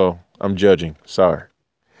 Well, I'm judging. Sorry.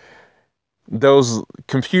 Those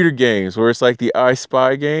computer games where it's like the I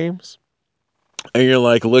Spy games. And you're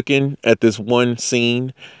like looking at this one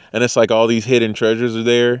scene and it's like all these hidden treasures are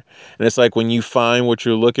there. And it's like when you find what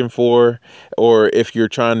you're looking for, or if you're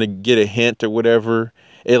trying to get a hint or whatever,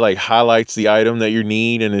 it like highlights the item that you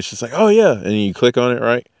need. And it's just like, oh yeah. And you click on it,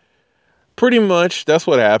 right? Pretty much that's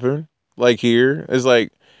what happened. Like here, it's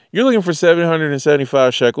like you're looking for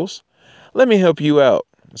 775 shekels. Let me help you out.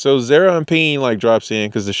 So Zerampine like drops in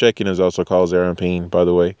because the Shekinah is also called Zerampine, by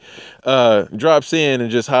the way. Drops in and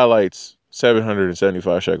just highlights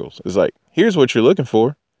 775 shekels. It's like, here's what you're looking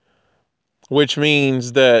for, which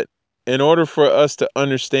means that in order for us to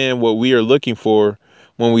understand what we are looking for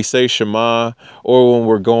when we say Shema or when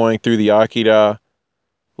we're going through the Akedah,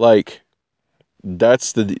 like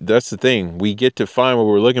that's the thing. We get to find what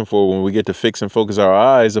we're looking for when we get to fix and focus our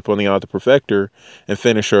eyes upon the author perfecter and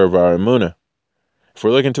finisher of our Emunah. If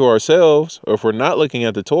we're looking to ourselves, or if we're not looking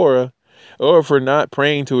at the Torah, or if we're not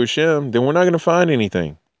praying to Hashem, then we're not going to find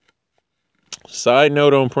anything. Side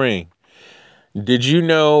note on praying. Did you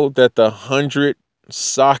know that the 100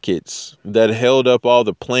 sockets that held up all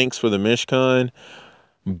the planks for the Mishkan,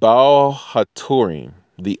 Baal Haturim,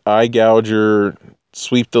 the eye gouger,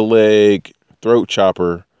 sweep the leg, throat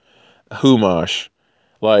chopper, Humash,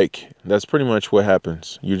 like, that's pretty much what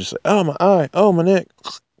happens. You're just like, oh, my eye, oh, my neck.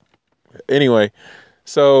 Anyway,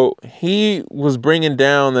 so he was bringing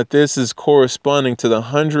down that this is corresponding to the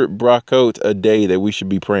 100 brakot a day that we should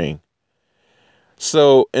be praying.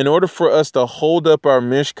 So in order for us to hold up our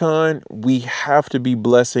Mishkan, we have to be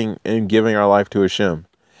blessing and giving our life to Hashem.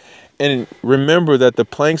 And remember that the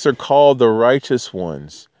planks are called the righteous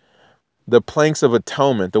ones, the planks of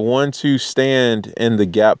atonement, the ones who stand in the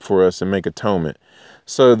gap for us and make atonement.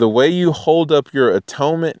 So the way you hold up your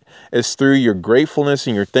atonement is through your gratefulness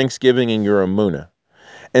and your thanksgiving and your Emunah.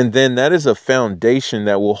 And then that is a foundation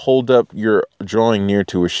that will hold up your drawing near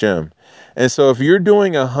to Hashem. And so if you're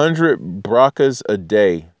doing 100 brakas a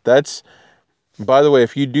day, that's, by the way,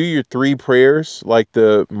 if you do your 3 prayers, like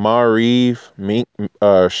the Ma'ariv,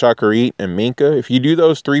 Shacharit, and Mincha, if you do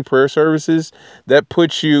those 3 prayer services, that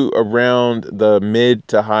puts you around the mid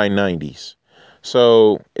to high 90s.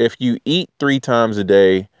 So if you eat 3 times a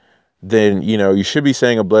day, then, you should be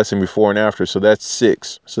saying a blessing before and after. So that's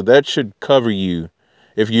 6. So that should cover you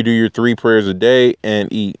if you do your 3 prayers a day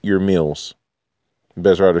and eat your meals.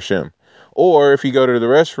 Bezrat Hashem. Or if you go to the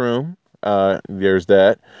restroom, there's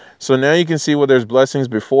that. So now you can see what there's blessings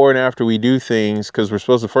before and after we do things, because we're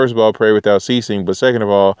supposed to, first of all, pray without ceasing. But second of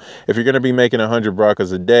all, if you're going to be making 100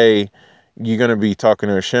 brakas a day, you're going to be talking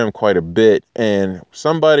to Hashem quite a bit. And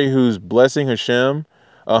somebody who's blessing Hashem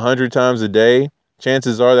 100 times a day,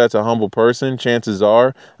 chances are that's a humble person. Chances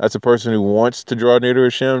are that's a person who wants to draw near to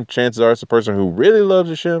Hashem. Chances are it's a person who really loves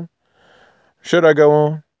Hashem. Should I go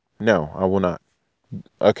on? No, I will not.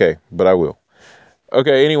 Okay, but I will.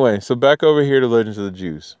 Okay, anyway, so back over here to Legends of the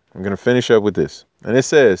Jews. I'm going to finish up with this. And it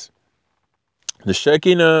says, the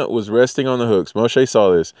Shekinah was resting on the hooks. Moshe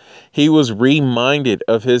saw this. He was reminded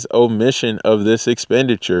of his omission of this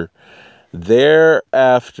expenditure.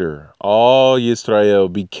 Thereafter, all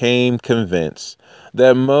Yisrael became convinced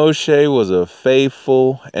that Moshe was a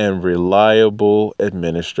faithful and reliable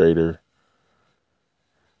administrator.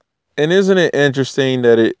 And isn't it interesting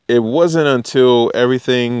that it wasn't until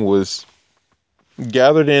everything was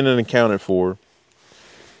gathered in and accounted for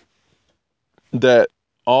that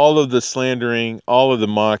all of the slandering, all of the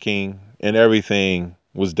mocking, and everything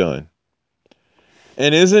was done.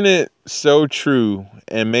 And isn't it so true,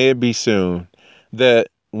 and may it be soon, that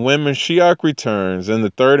when Mashiach returns and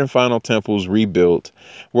the third and final temple is rebuilt,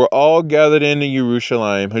 we're all gathered into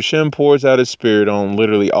Yerushalayim. Hashem pours out his spirit on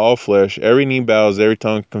literally all flesh. Every knee bows, every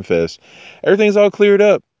tongue confess. Everything's all cleared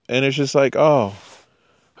up. And it's just like, oh,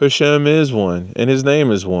 Hashem is one, and his name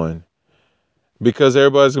is one. Because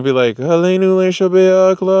everybody's going to be like, Aleinu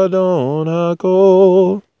le'shabeach ladon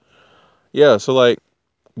hakol. Yeah, so like,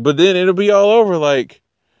 but then it'll be all over. Like,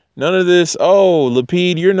 none of this, oh,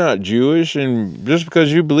 Lapid, you're not Jewish, and just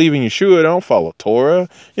because you believe in Yeshua, don't follow Torah.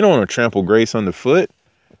 You don't want to trample grace underfoot.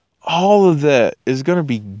 All of that is going to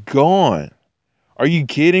be gone. Are you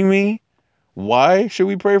kidding me? Why should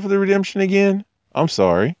we pray for the redemption again? I'm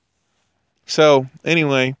sorry. So,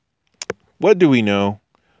 anyway, what do we know?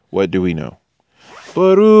 What do we know?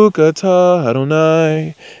 Baruch atah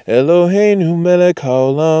Adonai Eloheinu melech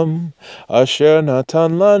haolam asher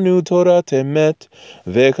natan lanu Torah emet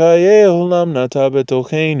v'chayei olam nata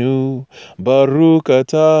betochenu. Baruch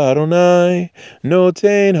atah Adonai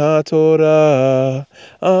noten haTorah.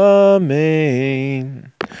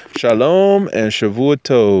 Amen. Shalom and Shavua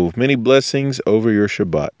Tov. Many blessings over your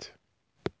Shabbat.